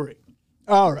 I agree.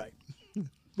 All right.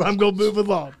 I'm going to move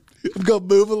along.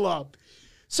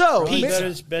 So, Probably that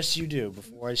is best you do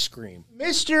before I scream.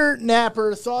 Mr.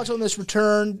 Napper, thoughts on this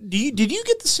return? Did you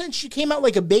get the sense she came out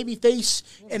like a baby face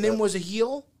and then was a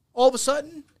heel all of a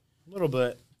sudden? A little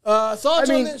bit. Thoughts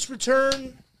on this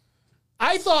return?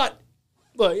 I thought,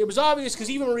 look, it was obvious because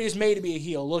Eva Marie is made to be a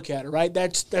heel. Look at her, right?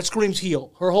 That screams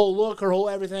heel. Her whole look, her whole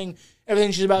everything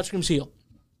she's about screams heel.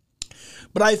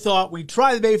 But I thought we'd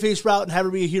try the babyface route and have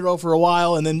her be a hero for a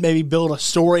while and then maybe build a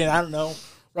story and, I don't know,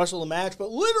 wrestle a match. But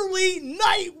literally,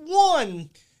 night one,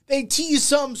 they tease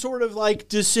some sort of like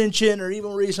dissension or Eva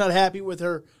Marie's not happy with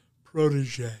her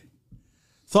protege.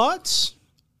 Thoughts?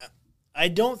 I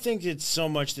don't think it's so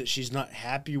much that she's not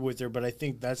happy with her, but I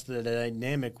think that's the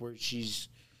dynamic where she's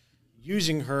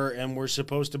using her, and we're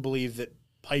supposed to believe that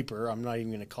Piper, I'm not even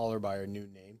going to call her by her new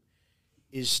name,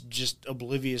 is just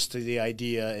oblivious to the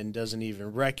idea and doesn't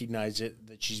even recognize it,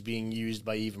 that she's being used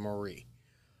by Eva Marie.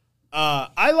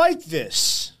 I like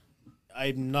this.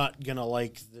 I'm not going to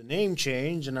like the name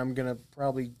change, and I'm going to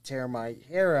probably tear my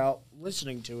hair out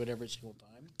listening to it every single time.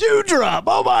 Dewdrop.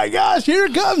 Oh, my gosh. Here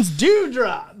comes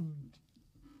Dewdrop.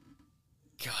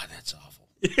 God, that's awful.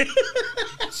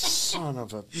 Son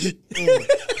of a...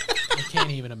 I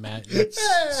can't even imagine.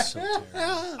 That's so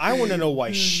terrible. I want to know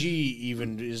why she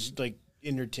even is, like,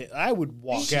 entertained. I would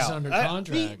walk She's out. under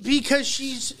contract. Because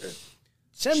she's...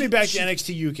 Send me back to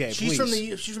NXT UK, She's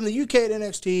please. she's from the UK at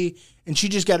NXT, and she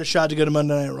just got a shot to go to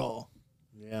Monday Night Raw.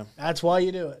 Yeah. That's why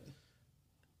you do it.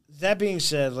 That being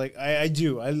said, like I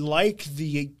do. I like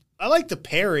the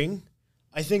pairing.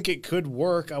 I think it could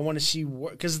work. I want to see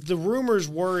what, because the rumors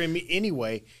were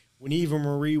anyway when Eva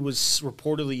Marie was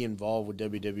reportedly involved with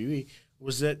WWE,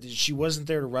 was that she wasn't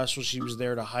there to wrestle. She was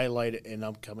there to highlight an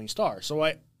upcoming star. So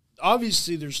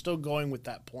obviously they're still going with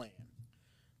that plan.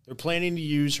 They're planning to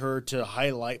use her to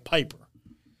highlight Piper.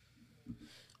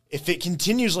 If it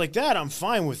continues like that, I'm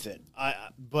fine with it.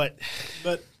 But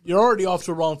you're already off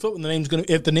to a wrong foot when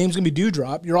if the name's gonna be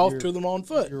Dewdrop, you're off to the wrong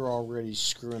foot. You're already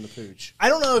screwing the pooch. I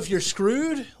don't know if you're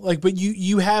screwed, but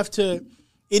you have to.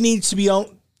 It needs to be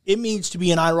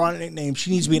an ironic nickname. She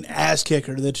needs to be an ass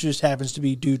kicker that just happens to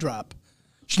be Dewdrop.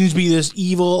 She needs to be this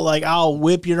evil, I'll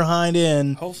whip your hind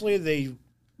end. Hopefully they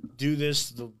do this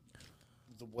the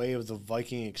way of the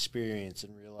Viking experience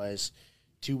and realize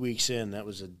 2 weeks in that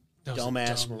was a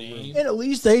dumbass name. And at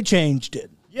least they changed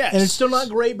it. Yes. And it's still not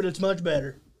great, but it's much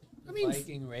better. I mean,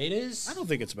 Viking Raiders. I don't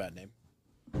think it's a bad name.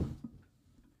 I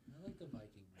like the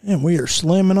Viking. And we are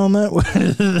slamming on that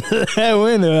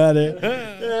window out there.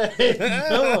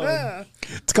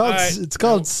 It's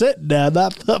called sitting down,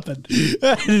 not thumping.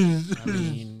 I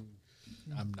mean,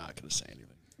 I'm not going to say anything.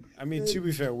 I mean, to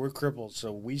be fair, we're crippled,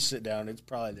 so we sit down. It's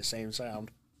probably the same sound.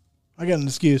 I got an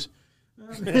excuse.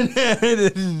 So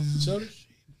does she.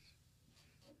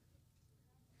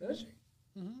 Does she?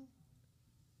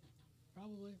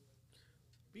 Probably.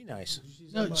 Be nice.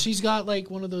 No, she's got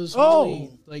one of those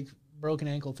really, broken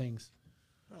ankle things.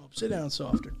 Oh, sit down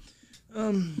softer.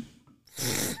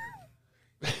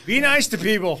 Be nice to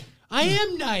people. I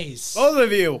am nice. Both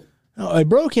of you. No, a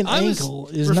broken I was ankle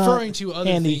is not referring to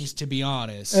other handy. things, to be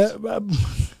honest.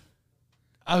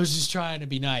 I was just trying to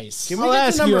be nice. Can we I'll get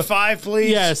ask to number you- 5, please?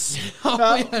 Yes.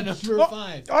 Number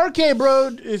 5. RK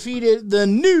Bro defeated the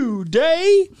New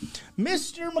Day.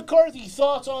 Mr. McCarthy,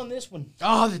 thoughts on this one?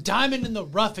 Oh, the diamond in the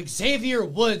rough, Xavier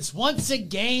Woods, once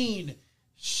again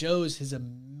shows his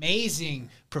amazing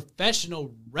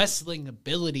professional wrestling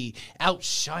ability,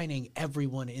 outshining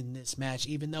everyone in this match,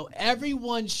 even though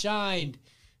everyone shined,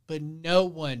 but no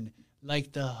one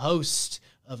like the host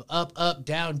of Up, Up,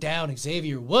 Down, Down,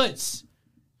 Xavier Woods.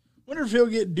 Wonder if he'll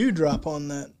get Dewdrop on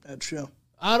that show.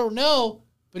 I don't know,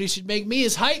 but he should make me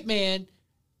his hype man,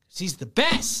 because he's the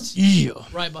best. Yeah.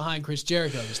 Right behind Chris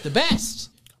Jericho. He's the best.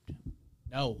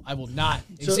 No, I will not.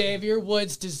 Xavier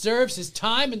Woods deserves his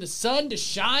time in the sun to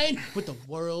shine with the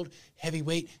World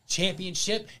Heavyweight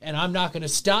Championship, and I'm not going to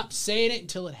stop saying it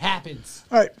until it happens.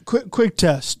 All right, quick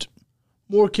test.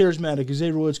 More charismatic,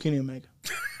 Xavier Woods, Kenny Omega.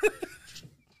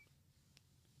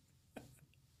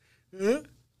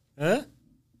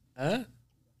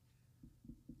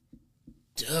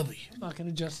 W. I'm not going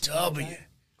to just W.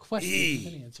 question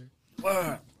E. an answer.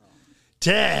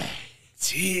 Tag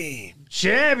Team.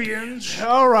 champions.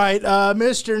 All right,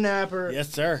 Mr. Napper. Yes,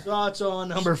 sir. Thoughts on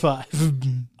number 5?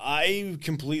 I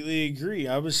completely agree.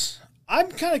 I'm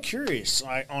kind of curious,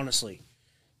 honestly.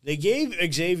 They gave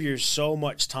Xavier so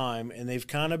much time, and they've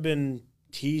kind of been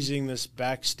teasing this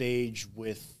backstage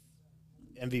with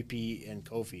MVP and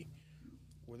Kofi.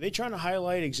 Were they trying to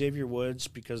highlight Xavier Woods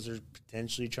because they're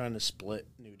potentially trying to split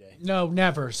New Day? No,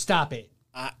 never. Stop it.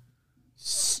 I-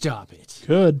 Stop it.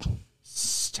 Good.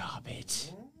 Stop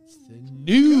it. It's the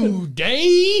New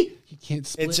Day. You can't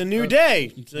split. It's a new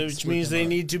day, which means they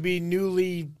need to be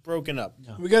newly broken up.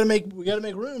 No. We gotta make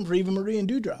room for Eva Marie and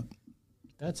Dewdrop.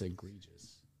 That's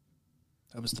egregious.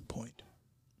 That was the point.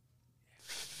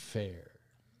 Fair.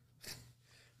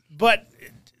 But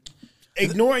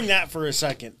ignoring that for a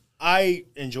second, I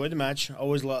enjoyed the match.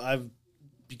 I've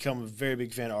become a very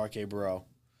big fan of RK Bro.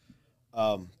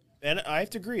 And I have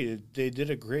to agree, they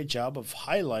did a great job of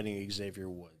highlighting Xavier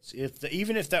Woods.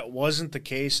 Even if that wasn't the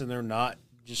case and they're not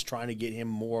just trying to get him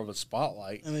more of a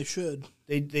spotlight, And they should.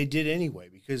 they did anyway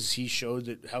because he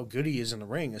showed how good he is in the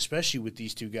ring, especially with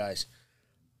these two guys.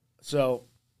 So,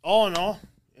 all in all,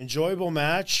 enjoyable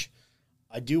match.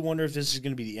 I do wonder if this is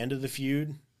going to be the end of the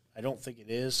feud. I don't think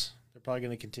it is. They're probably going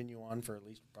to continue on for at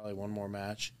least probably one more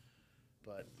match.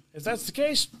 But if that's the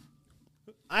case,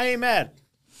 I ain't mad.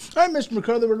 All right, Mr.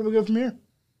 McCarthy, where do we go from here?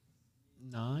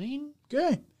 9?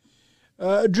 Okay.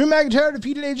 Drew McIntyre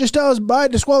defeated AJ Styles by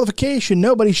disqualification.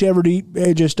 Nobody should ever beat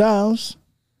AJ Styles.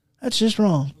 That's just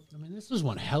wrong. I mean, this was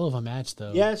one hell of a match,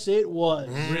 though. Yes, it was.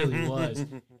 It really was.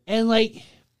 And, like,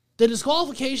 the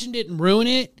disqualification didn't ruin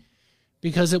it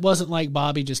because it wasn't like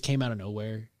Bobby just came out of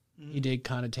nowhere. He did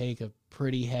kind of take a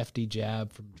pretty hefty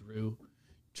jab from Drew.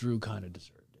 Drew kind of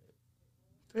deserved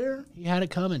it. Fair. He had it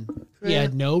coming. Fair. He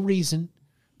had no reason.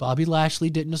 Bobby Lashley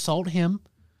didn't assault him.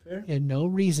 Fair. He had no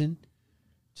reason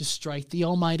to strike the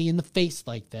Almighty in the face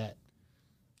like that.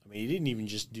 I mean, he didn't even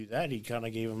just do that. He kind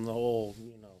of gave him the whole,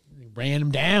 He ran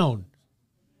him down.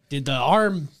 Did the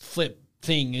arm flip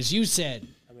thing, as you said.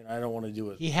 I mean, I don't want to do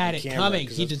it. He had on it camera coming.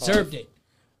 'cause He that's deserved it.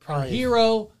 Our probably-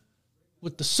 hero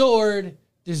with the sword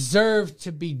deserved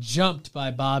to be jumped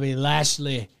by Bobby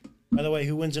Lashley. By the way,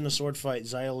 who wins in a sword fight,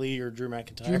 Xia Li or Drew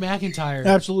McIntyre? Drew McIntyre.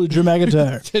 Absolutely, Drew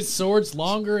McIntyre. His sword's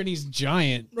longer and he's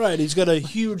giant. Right, he's got a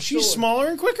huge She's sword. smaller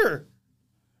and quicker.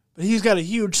 But he's got a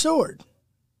huge sword.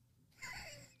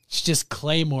 It's just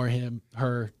Claymore him.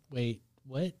 Her. Wait,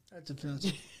 what? That's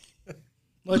offensive.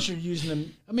 Unless you're using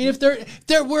them. I mean, if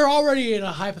we're already in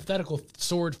a hypothetical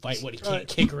sword fight. What, he can't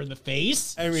kick her in the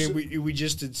face? I mean, we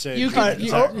just did say. You Drew could-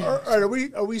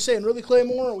 McIntyre. Are we saying really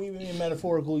Claymore, or are we being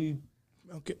metaphorical?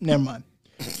 Okay, never mind.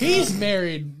 He's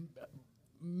married.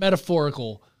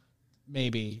 Metaphorical,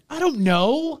 maybe. I don't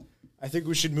know. I think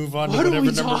we should move on to What are whatever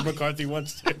we number talking- McCarthy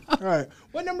wants to. All right.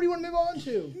 What number do you want to move on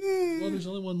to? Well, there's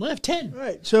only one left. 10. All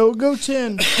right, so go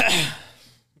 10.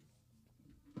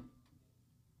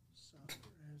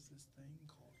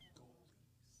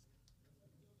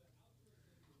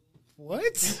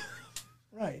 What?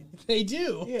 Right. They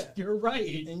do. Yeah. You're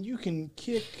right. And you can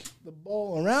kick the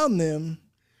ball around them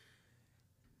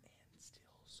and still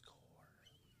score.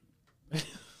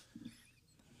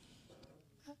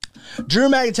 Drew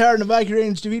McIntyre and the Viking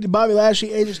Raiders defeated Bobby Lashley,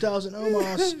 AJ Styles, and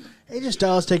Omos. AJ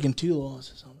Styles taking 2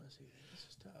 losses on this season.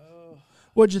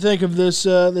 What'd you think of this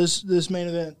this main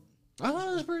event? I thought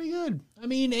it was pretty good. I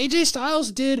mean, AJ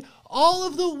Styles did all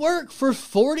of the work for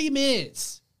 40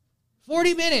 minutes.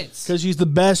 40 minutes. Because he's the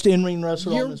best in-ring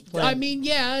wrestler on this planet. I mean,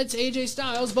 yeah, it's AJ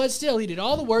Styles, but still, he did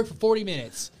all the work for 40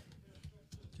 minutes.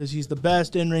 Because he's the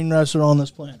best in-ring wrestler on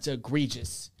this planet. It's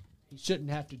egregious. He shouldn't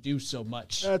have to do so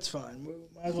much. That's fine. We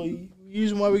might as well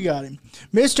use him while we got him.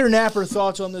 Mr. Napper,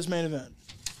 thoughts on this main event?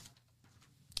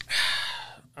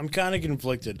 I'm kind of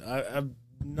conflicted. I'm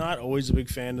not always a big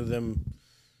fan of them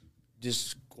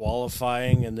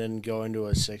disqualifying and then going to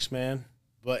a 6-man.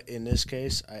 But in this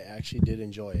case, I actually did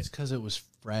enjoy It's it. because it was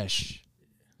fresh.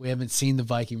 We haven't seen the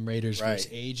Viking Raiders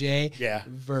versus AJ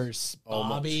versus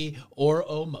Bobby or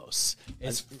Omos.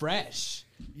 It's fresh.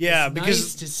 Yeah, It's because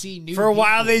nice to see new for a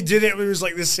while people. they did it. It was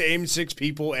like the same 6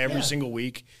 people every single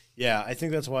week. Yeah, I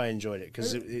think that's why I enjoyed it.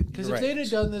 Because if they'd have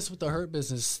done this with the Hurt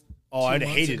Business, I'd have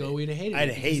months hated ago, it. we'd have hated I'd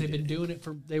it have because hated they've been doing it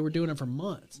for. They were doing it for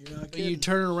months. But you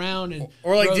turn around and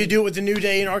or like throw- they do it with the New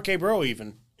Day and RK Bro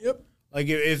even. Yep. Like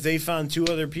if they found 2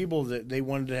 other people that they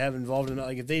wanted to have involved in it,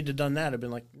 like if they'd have done that, I'd been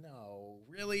like, no,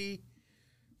 really?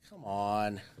 Come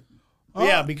on. But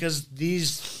yeah, because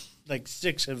these like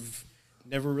 6 have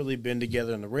never really been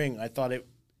together in the ring. I thought it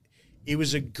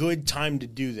was a good time to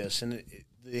do this, and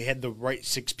they had the right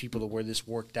 6 people to where this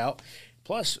worked out.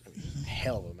 Plus,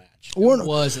 hell of a match. It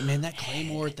was, and man, that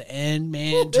Claymore at the end,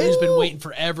 man. Drew's been waiting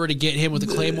forever to get him with a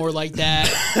Claymore like that.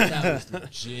 That was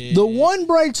legit. The one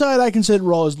bright side I can say to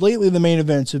Raw is lately the main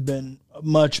events have been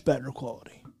much better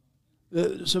quality.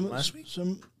 Last week?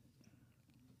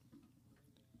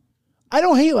 I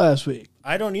don't hate last week.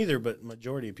 I don't either, but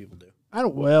majority of people do. I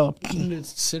don't. Well,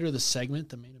 Consider the segment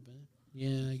the main event.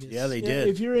 Yeah, I guess. Yeah, they did.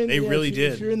 if you're in, they really if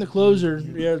did. If you're in the closer,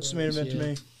 yeah, it's the main event to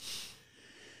me.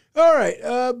 All right,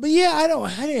 but yeah, I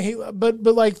didn't hate, but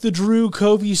like the Drew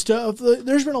Kofi stuff.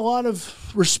 There's been a lot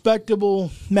of respectable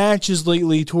matches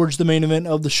lately towards the main event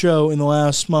of the show in the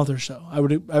last month or so. I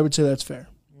would say that's fair.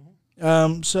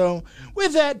 So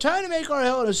with that, time to make our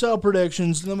Hell in a Cell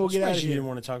predictions, and then we'll get out of You here. didn't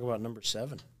want to talk about number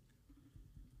 7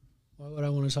 Why would I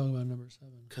want to talk about number 7?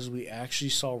 because we actually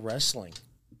saw wrestling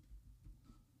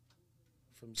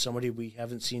from somebody we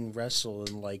haven't seen wrestle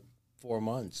in like 4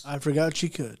 months. I forgot she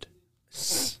could.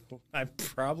 I'm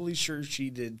probably sure she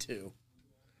did too.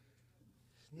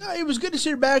 No, it was good to see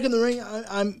her back in the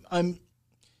ring.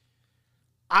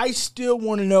 I still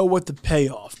want to know what the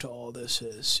payoff to all this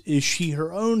is. Is she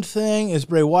her own thing? Is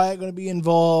Bray Wyatt going to be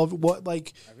involved? What I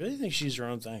really think she's her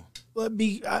own thing.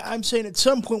 I'm saying at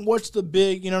some point, what's the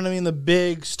big? You know what I mean? The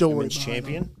big story. Women's behind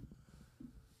champion. it.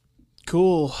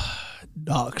 Cool.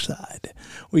 Dark side.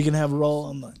 We can have a roll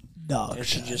on the dark And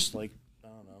she side. just like I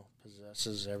don't know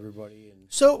possesses everybody and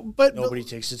So, but nobody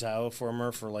takes the title from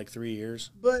her for like 3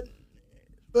 years. But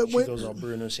But She goes all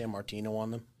Bruno San Martino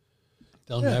on them.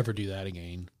 They'll never do that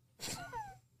again.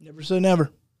 never say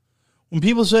never. When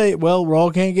people say, "Well, Raw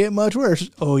can't get much worse,"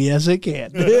 oh yes, it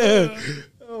can.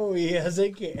 Oh yes,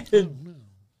 it can.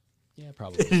 Yeah,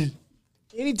 probably.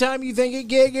 Anytime you think it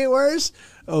can't get worse,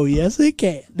 oh yes, it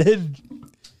can.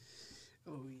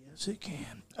 Oh yes, it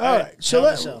can. All right. So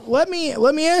let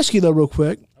me ask you though, real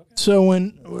quick. Okay. So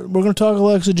when we're going to talk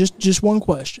Alexa, just one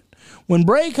question. When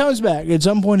Bray comes back, at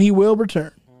some point he will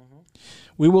return.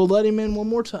 We will let him in one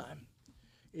more time.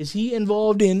 Is he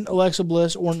involved in Alexa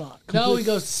Bliss or not? No, he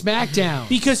goes to SmackDown.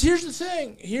 Because here's the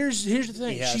thing. Here's the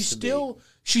thing.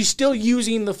 She's still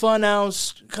using the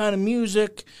Funhouse kind of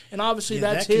music, and obviously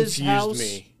that's that his house.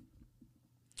 Me.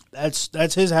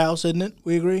 That's his house, isn't it?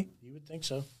 We agree. You would think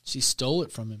so. She stole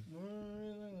it from him.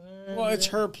 Well, it's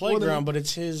her playground, but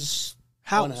it's his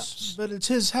house. But it's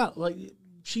his house. Like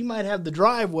she might have the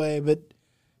driveway, but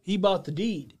he bought the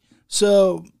deed.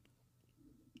 So,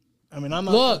 I mean, I'm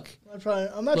not trying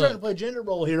to play gender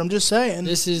role here. I'm just saying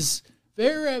this is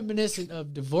very reminiscent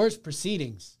of divorce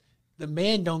proceedings. The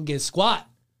man don't get squat.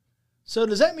 So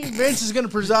does that mean Vince is going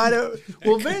to preside over?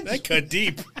 Will Vince that cut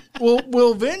deep?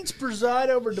 Will Vince preside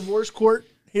over divorce court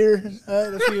here in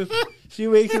a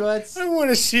few weeks or months? I want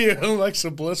to see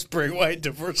Alexa Bliss Bray Wyatt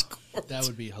divorce court. That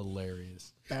would be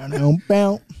hilarious. Bow bow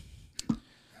bow.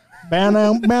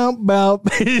 Bow bow bow.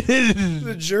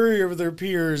 The jury of their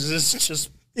peers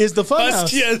is the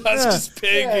Funhouse. Yeah, that's just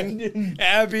Pig and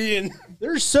Abby, and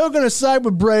they're so going to side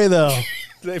with Bray though.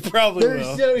 They probably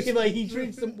will. So, he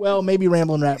treats them well. Maybe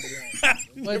Ramblin' Rat.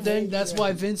 But then that's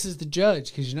why Vince is the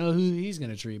judge, because you know who he's going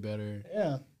to treat better.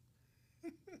 Yeah.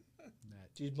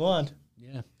 She's blonde.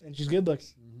 Yeah. And she's good looking.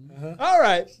 Mm-hmm. All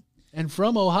right. And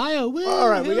from Ohio. Woo, all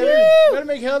right. We got to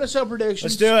make Hell in a Cell predictions.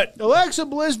 Let's do it. Alexa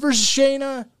Bliss versus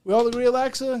Shayna. We all agree,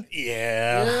 Alexa?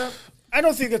 Yeah. I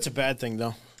don't think that's a bad thing,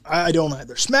 though. I don't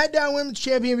either. SmackDown Women's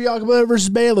Champion Bianca Belair versus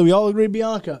Bayley. We all agree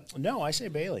Bianca. No, I say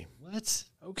Bayley. What?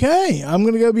 Okay, I'm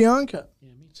going to go Bianca.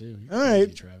 Yeah, me too. All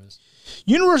right. Travis.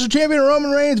 Universal Champion Roman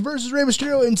Reigns versus Rey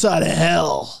Mysterio inside of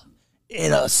Hell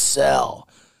in a Cell.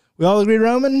 We all agree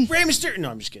Roman? Rey Mysterio. No,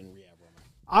 I'm just kidding. Yeah,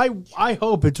 Roman. I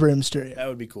hope it's Rey Mysterio. That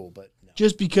would be cool, but no.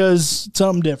 Just because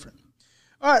something different.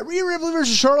 All right, Rhea Ripley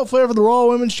versus Charlotte Flair for the Raw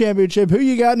Women's Championship. Who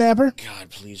you got, Napper? God,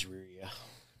 please, Rhea.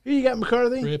 Who you got,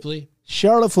 McCarthy? Ripley.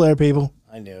 Charlotte Flair, people.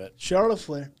 I knew it. Charlotte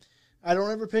Flair. I don't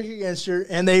ever pick against her,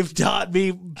 and they've taught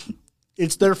me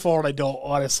it's their fault I don't,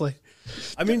 honestly.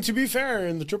 I mean, to be fair,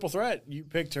 in the triple threat, you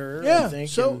picked her. Yeah, I think,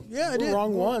 so yeah, I did.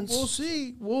 Wrong once. We'll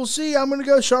see. We'll see. I'm going to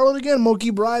go Charlotte again. We'll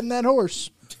keep riding that horse.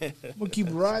 We'll keep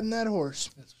riding that horse.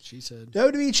 That's what she said.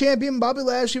 WWE Champion Bobby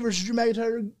Lashley versus Drew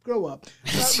McIntyre. Grow up.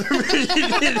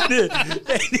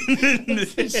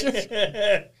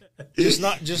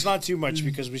 Just not too much,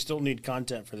 because we still need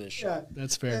content for this show. Yeah.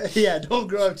 That's fair. Yeah, don't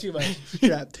grow up too much.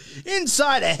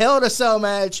 Inside a Hell in a Cell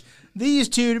match, these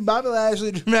two, Bobby Lashley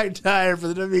and Drew McIntyre for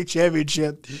the WWE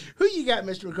Championship. Who you got,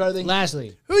 Mr. McCarthy?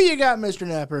 Lashley. Who you got, Mr.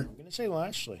 Napper? I'm going to say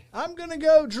Lashley. I'm going to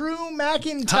go Drew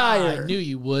McIntyre. I knew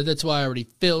you would. That's why I already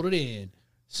filled it in.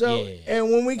 So, yeah.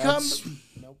 And when we come...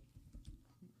 Nope.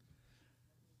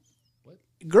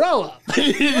 Grow up.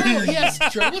 Yes,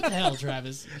 what the hell,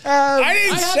 Travis? I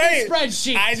didn't say it.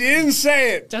 Spreadsheet. I didn't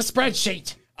say it. The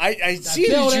spreadsheet. I see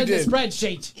filled that you in did. the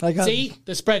spreadsheet. See?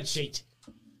 The spreadsheet.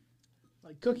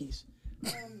 Like cookies.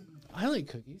 I like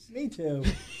cookies. Me too.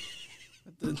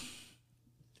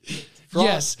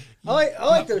 Yes. I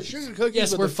like those sugar cookies.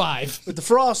 Yes, with we're the, 5. with the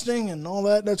frosting and all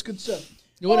that. That's good stuff.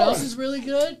 You know what else is really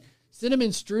good? Cinnamon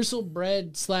streusel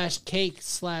bread / cake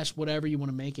 / whatever you want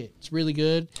to make it. It's really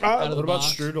good. What about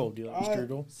strudel? Do you like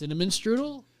strudel? Cinnamon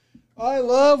strudel? I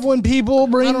love when people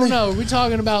bring... I don't know. Are we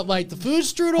talking about like the food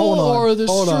strudel or the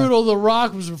strudel The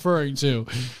Rock was referring to?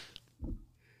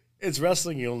 It's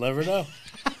wrestling. You'll never know.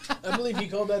 I believe he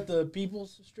called that the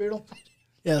people's strudel.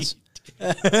 Yes.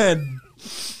 The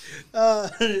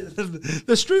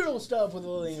strudel stuff with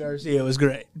Lillian Garcia was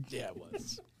great. Yeah, it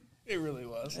was. It really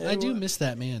was. I do miss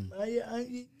that man.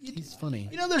 He's funny.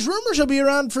 You know, there's rumors he'll be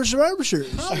around for Survivor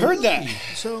Series. I heard that.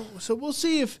 So we'll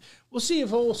see if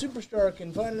whole superstar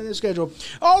can find it in the schedule.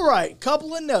 All right,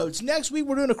 couple of notes. Next week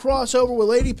we're doing a crossover with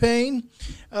Lady Payne.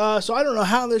 So I don't know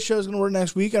how this show's going to work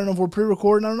next week. I don't know if we're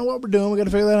pre-recording. I don't know what we're doing. We got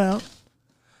to figure that out.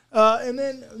 And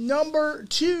then number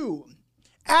 2,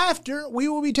 after we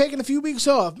will be taking a few weeks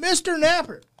off. Mr.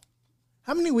 Napper,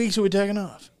 how many weeks are we taking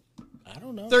off? I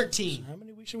don't know. 13. How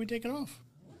many weeks are we taking off?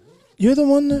 You're the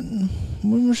one that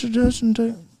we were suggesting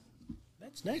to.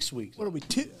 That's next week. What are we,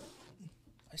 2?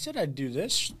 I said I'd do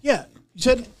this. Yeah, you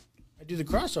said. I'd do the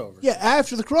crossover. Yeah,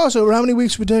 after the crossover, how many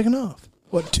weeks are we taking off?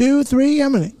 What, 2, 3? How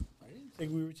many? I didn't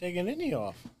think we were taking any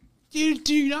off. Do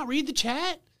you not read the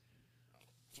chat?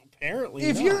 Apparently,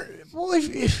 If not.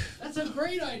 if That's a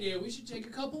great idea. We should take a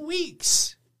couple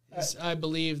weeks. I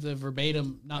believe the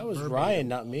verbatim, not that was verbatim, Ryan,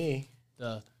 not me.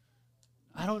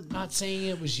 not saying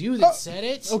it was you that said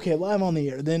it. okay, live on the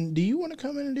air. Then, do you want to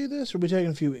come in and do this, or are we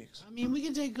taking a few weeks? I mean, we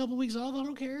can take a couple weeks off. I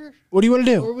don't care. What do you want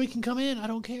to Or do? we can come in. I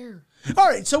don't care. All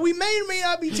right, so we may or may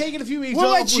not be taking a few weeks. We'll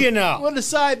off. let you know. We'll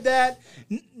decide that.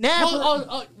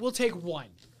 Napper. We'll take one.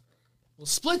 We'll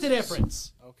split the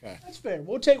difference. Okay. That's fair.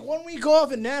 We'll take 1 week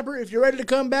off, and Napper, if you're ready to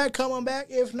come back, come on back.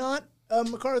 If not,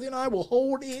 McCarthy and I will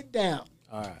hold it down.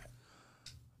 All right.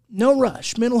 No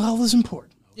rush. Mental health is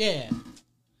important. Yeah.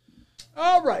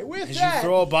 All right, with As that. you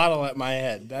throw a bottle at my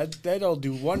head, that'll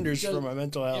do wonders for my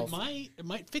mental It health.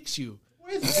 might fix you.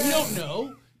 With We that, don't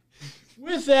know.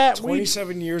 with that, we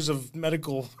 27 years of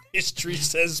medical history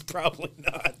says probably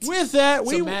not. with that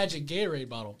It's we a magic Gatorade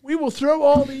bottle. we will throw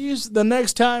all these the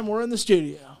next time we're in the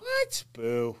studio. What?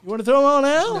 Boo. You want to throw them all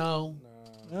now? No.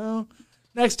 No.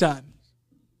 Next time.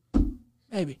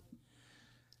 Maybe.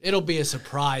 It'll be a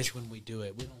surprise when we do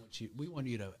it. We want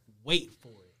you to wait for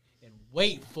it and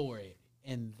wait for it,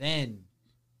 and then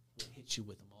we'll hit you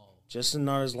with them all. Just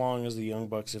not as long as the Young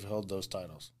Bucks have held those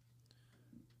titles.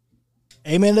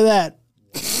 Amen to that.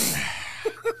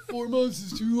 4 months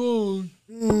is too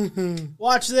long.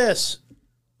 Watch this.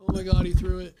 Oh my God, he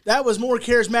threw it. That was more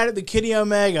charismatic than Kenny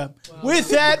Omega. Wow. With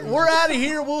that, we're out of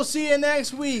here. We'll see you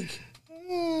next week.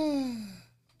 That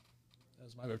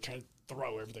was my way of trying to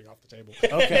throw everything off the table.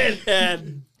 Okay.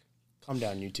 Calm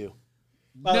down, you two.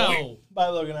 No. Bye,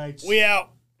 Loganites. We out.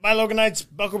 Bye, Loganites.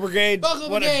 Buckle Brigade. Buckle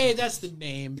Brigade, that's the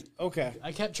name. Okay.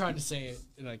 I kept trying to say it,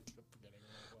 and I kept forgetting.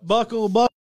 Buckle.